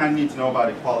this, you kind of need to know about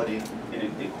inequalities.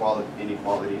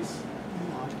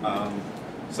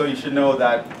 So you should know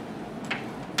that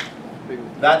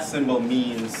that symbol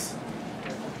means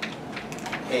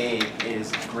A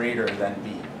is greater than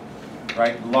B,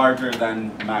 right? Larger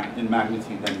than in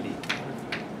magnitude than B.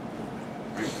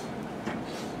 Right?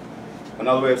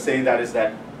 Another way of saying that is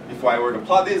that if I were to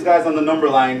plot these guys on the number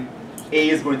line, A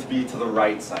is going to be to the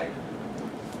right side.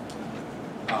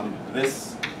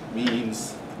 This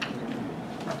means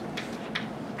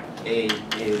A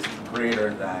is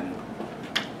greater than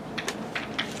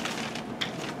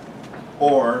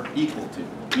or equal to.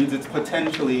 It means it's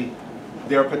potentially,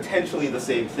 they're potentially the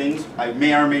same things. I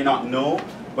may or may not know,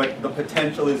 but the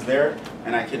potential is there,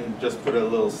 and I can just put a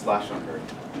little slash under it,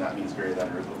 and that means greater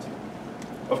than or equal to.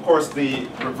 Of course, the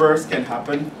reverse can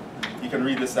happen. You can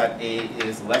read this that A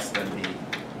is less than B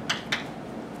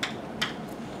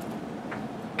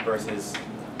versus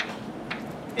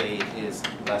A is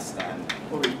less than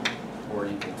or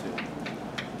equal to.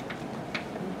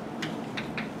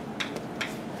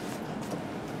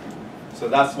 So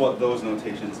that's what those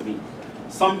notations mean.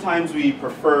 Sometimes we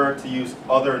prefer to use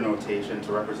other notation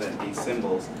to represent these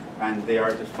symbols, and they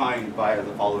are defined via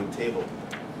the following table.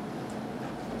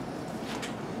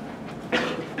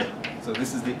 So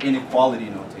this is the inequality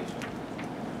notation.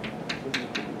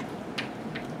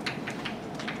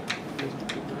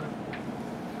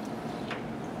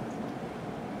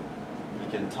 We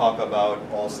can talk about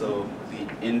also the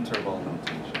interval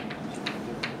notation.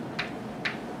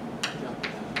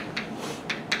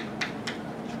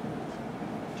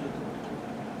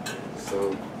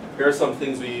 So here are some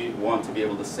things we want to be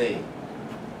able to say.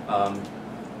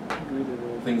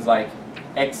 Things like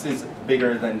x is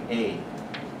bigger than A.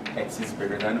 X is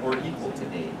bigger than or equal to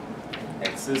A.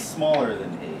 X is smaller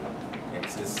than A.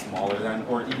 X is smaller than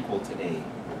or equal to A.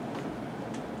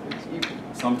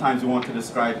 Sometimes we want to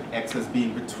describe X as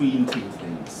being between two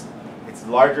things. It's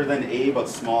larger than A but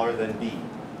smaller than B.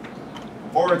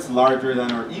 Or it's larger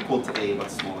than or equal to A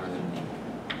but smaller than B.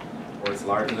 Or it's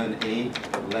larger than A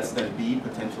but less than B,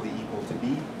 potentially equal to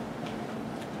B.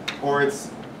 Or it's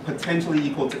potentially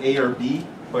equal to A or B,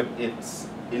 but it's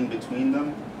in between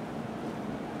them.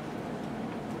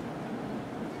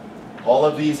 All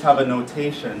of these have a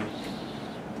notation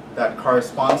that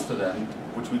corresponds to them,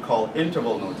 which we call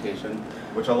interval notation,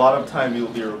 which a lot of time you'll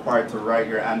be required to write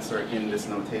your answer in this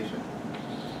notation.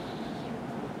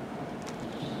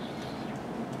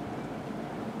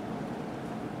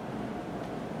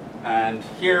 And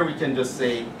here we can just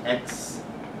say x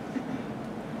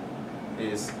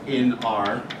is in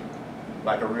R,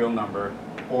 like a real number,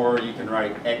 or you can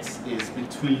write x is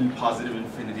between positive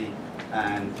infinity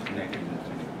and negative infinity.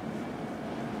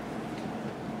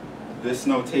 This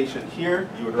notation here,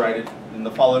 you would write it in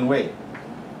the following way.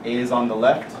 A is on the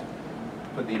left,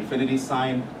 put the infinity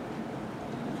sign,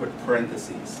 put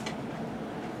parentheses.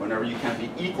 Whenever you can't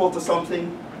be equal to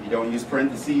something, you don't use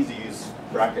parentheses, you use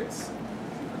brackets.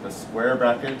 Put the square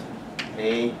bracket,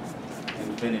 A,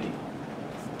 infinity.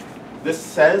 This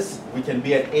says we can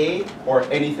be at A or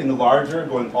anything larger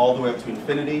going all the way up to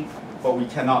infinity, but we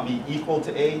cannot be equal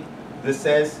to A. This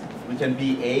says we can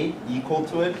be A equal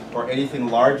to it or anything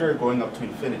larger going up to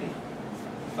infinity.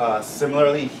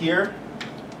 Similarly here,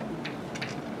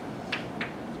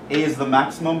 A is the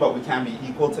maximum but we can't be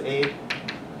equal to A,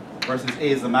 versus A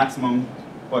is the maximum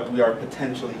but we are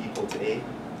potentially equal to A.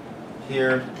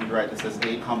 Here we write this as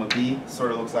A comma B,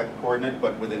 sort of looks like a coordinate,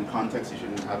 but within context you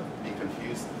shouldn't be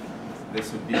confused.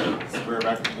 This would be square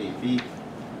bracket AB.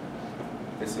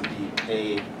 This would be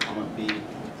A comma B.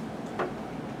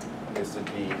 This would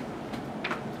be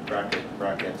bracket,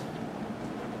 bracket.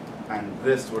 And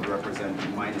this would represent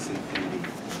minus infinity.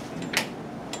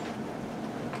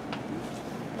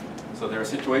 So there are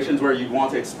situations where you'd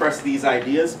want to express these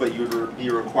ideas, but you'd be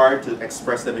required to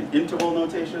express them in interval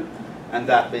notation, and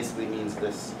that basically means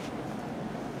this.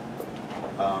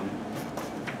 I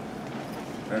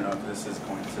don't know if this is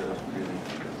going to really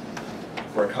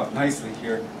work out nicely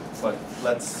here, but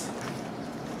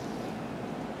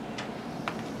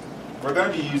we're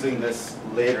going to be using this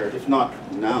later, if not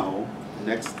now,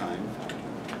 next time.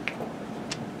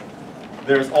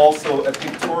 There's also a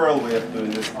pictorial way of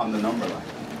doing this on the number line,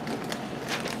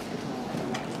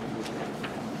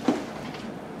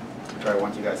 which I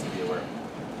want you guys to be aware of.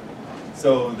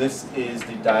 So this is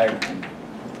the diagram,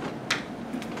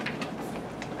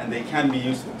 and they can be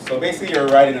useful. So basically you're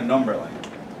writing a number line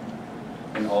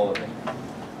in all of it.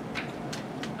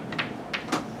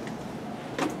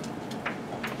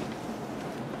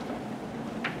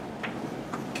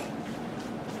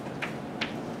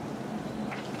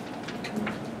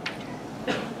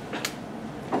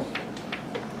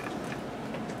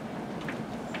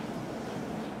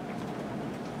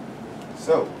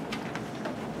 So,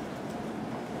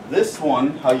 this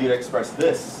one, how you'd express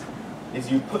this, is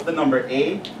you put the number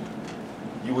A,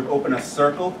 you would open a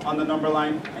circle on the number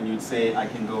line, and you'd say, I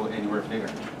can go anywhere bigger.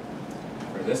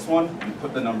 For this one, you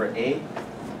put the number A,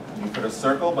 you put a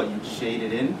circle, but you'd shade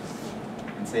it in,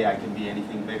 and say, I can be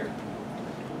anything bigger.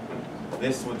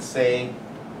 This would say,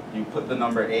 you put the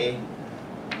number A,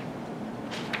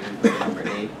 put the number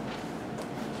A,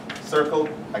 circle,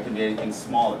 I can be anything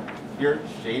smaller. Here,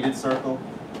 shaded circle,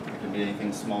 it can be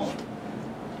anything smaller.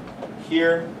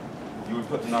 Here, you would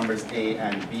put the numbers A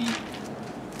and B,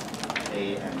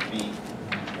 A and B,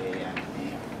 A and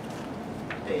B,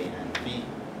 A and B.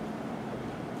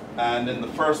 And in the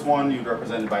first one, you'd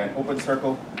represent it by an open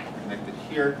circle, connected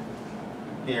here.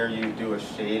 Here, you do a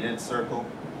shaded circle,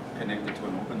 connected to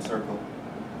an open circle.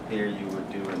 Here, you would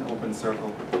do an open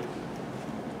circle,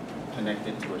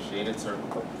 connected to a shaded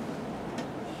circle.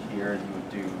 Here you would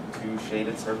do two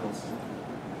shaded circles.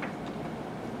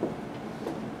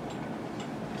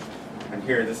 And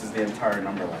here, this is the entire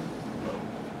number line.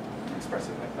 Express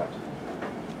it like that.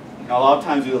 Now, a lot of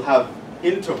times you'll have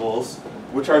intervals,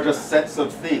 which are just sets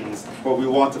of things, but we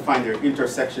want to find their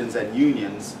intersections and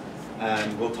unions,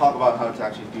 and we'll talk about how to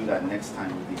actually do that next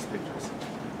time with these pictures.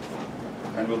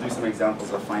 And we'll do some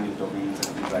examples of finding domains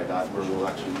and things like that, where we'll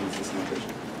actually use this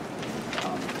notation.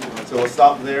 So we'll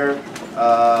stop there.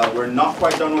 We're not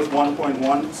quite done with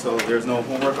 1.1, so there's no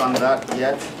homework on that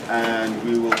yet, and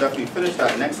we will definitely finish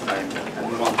that next time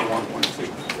and move on to 1.2.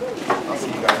 I'll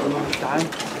see you guys.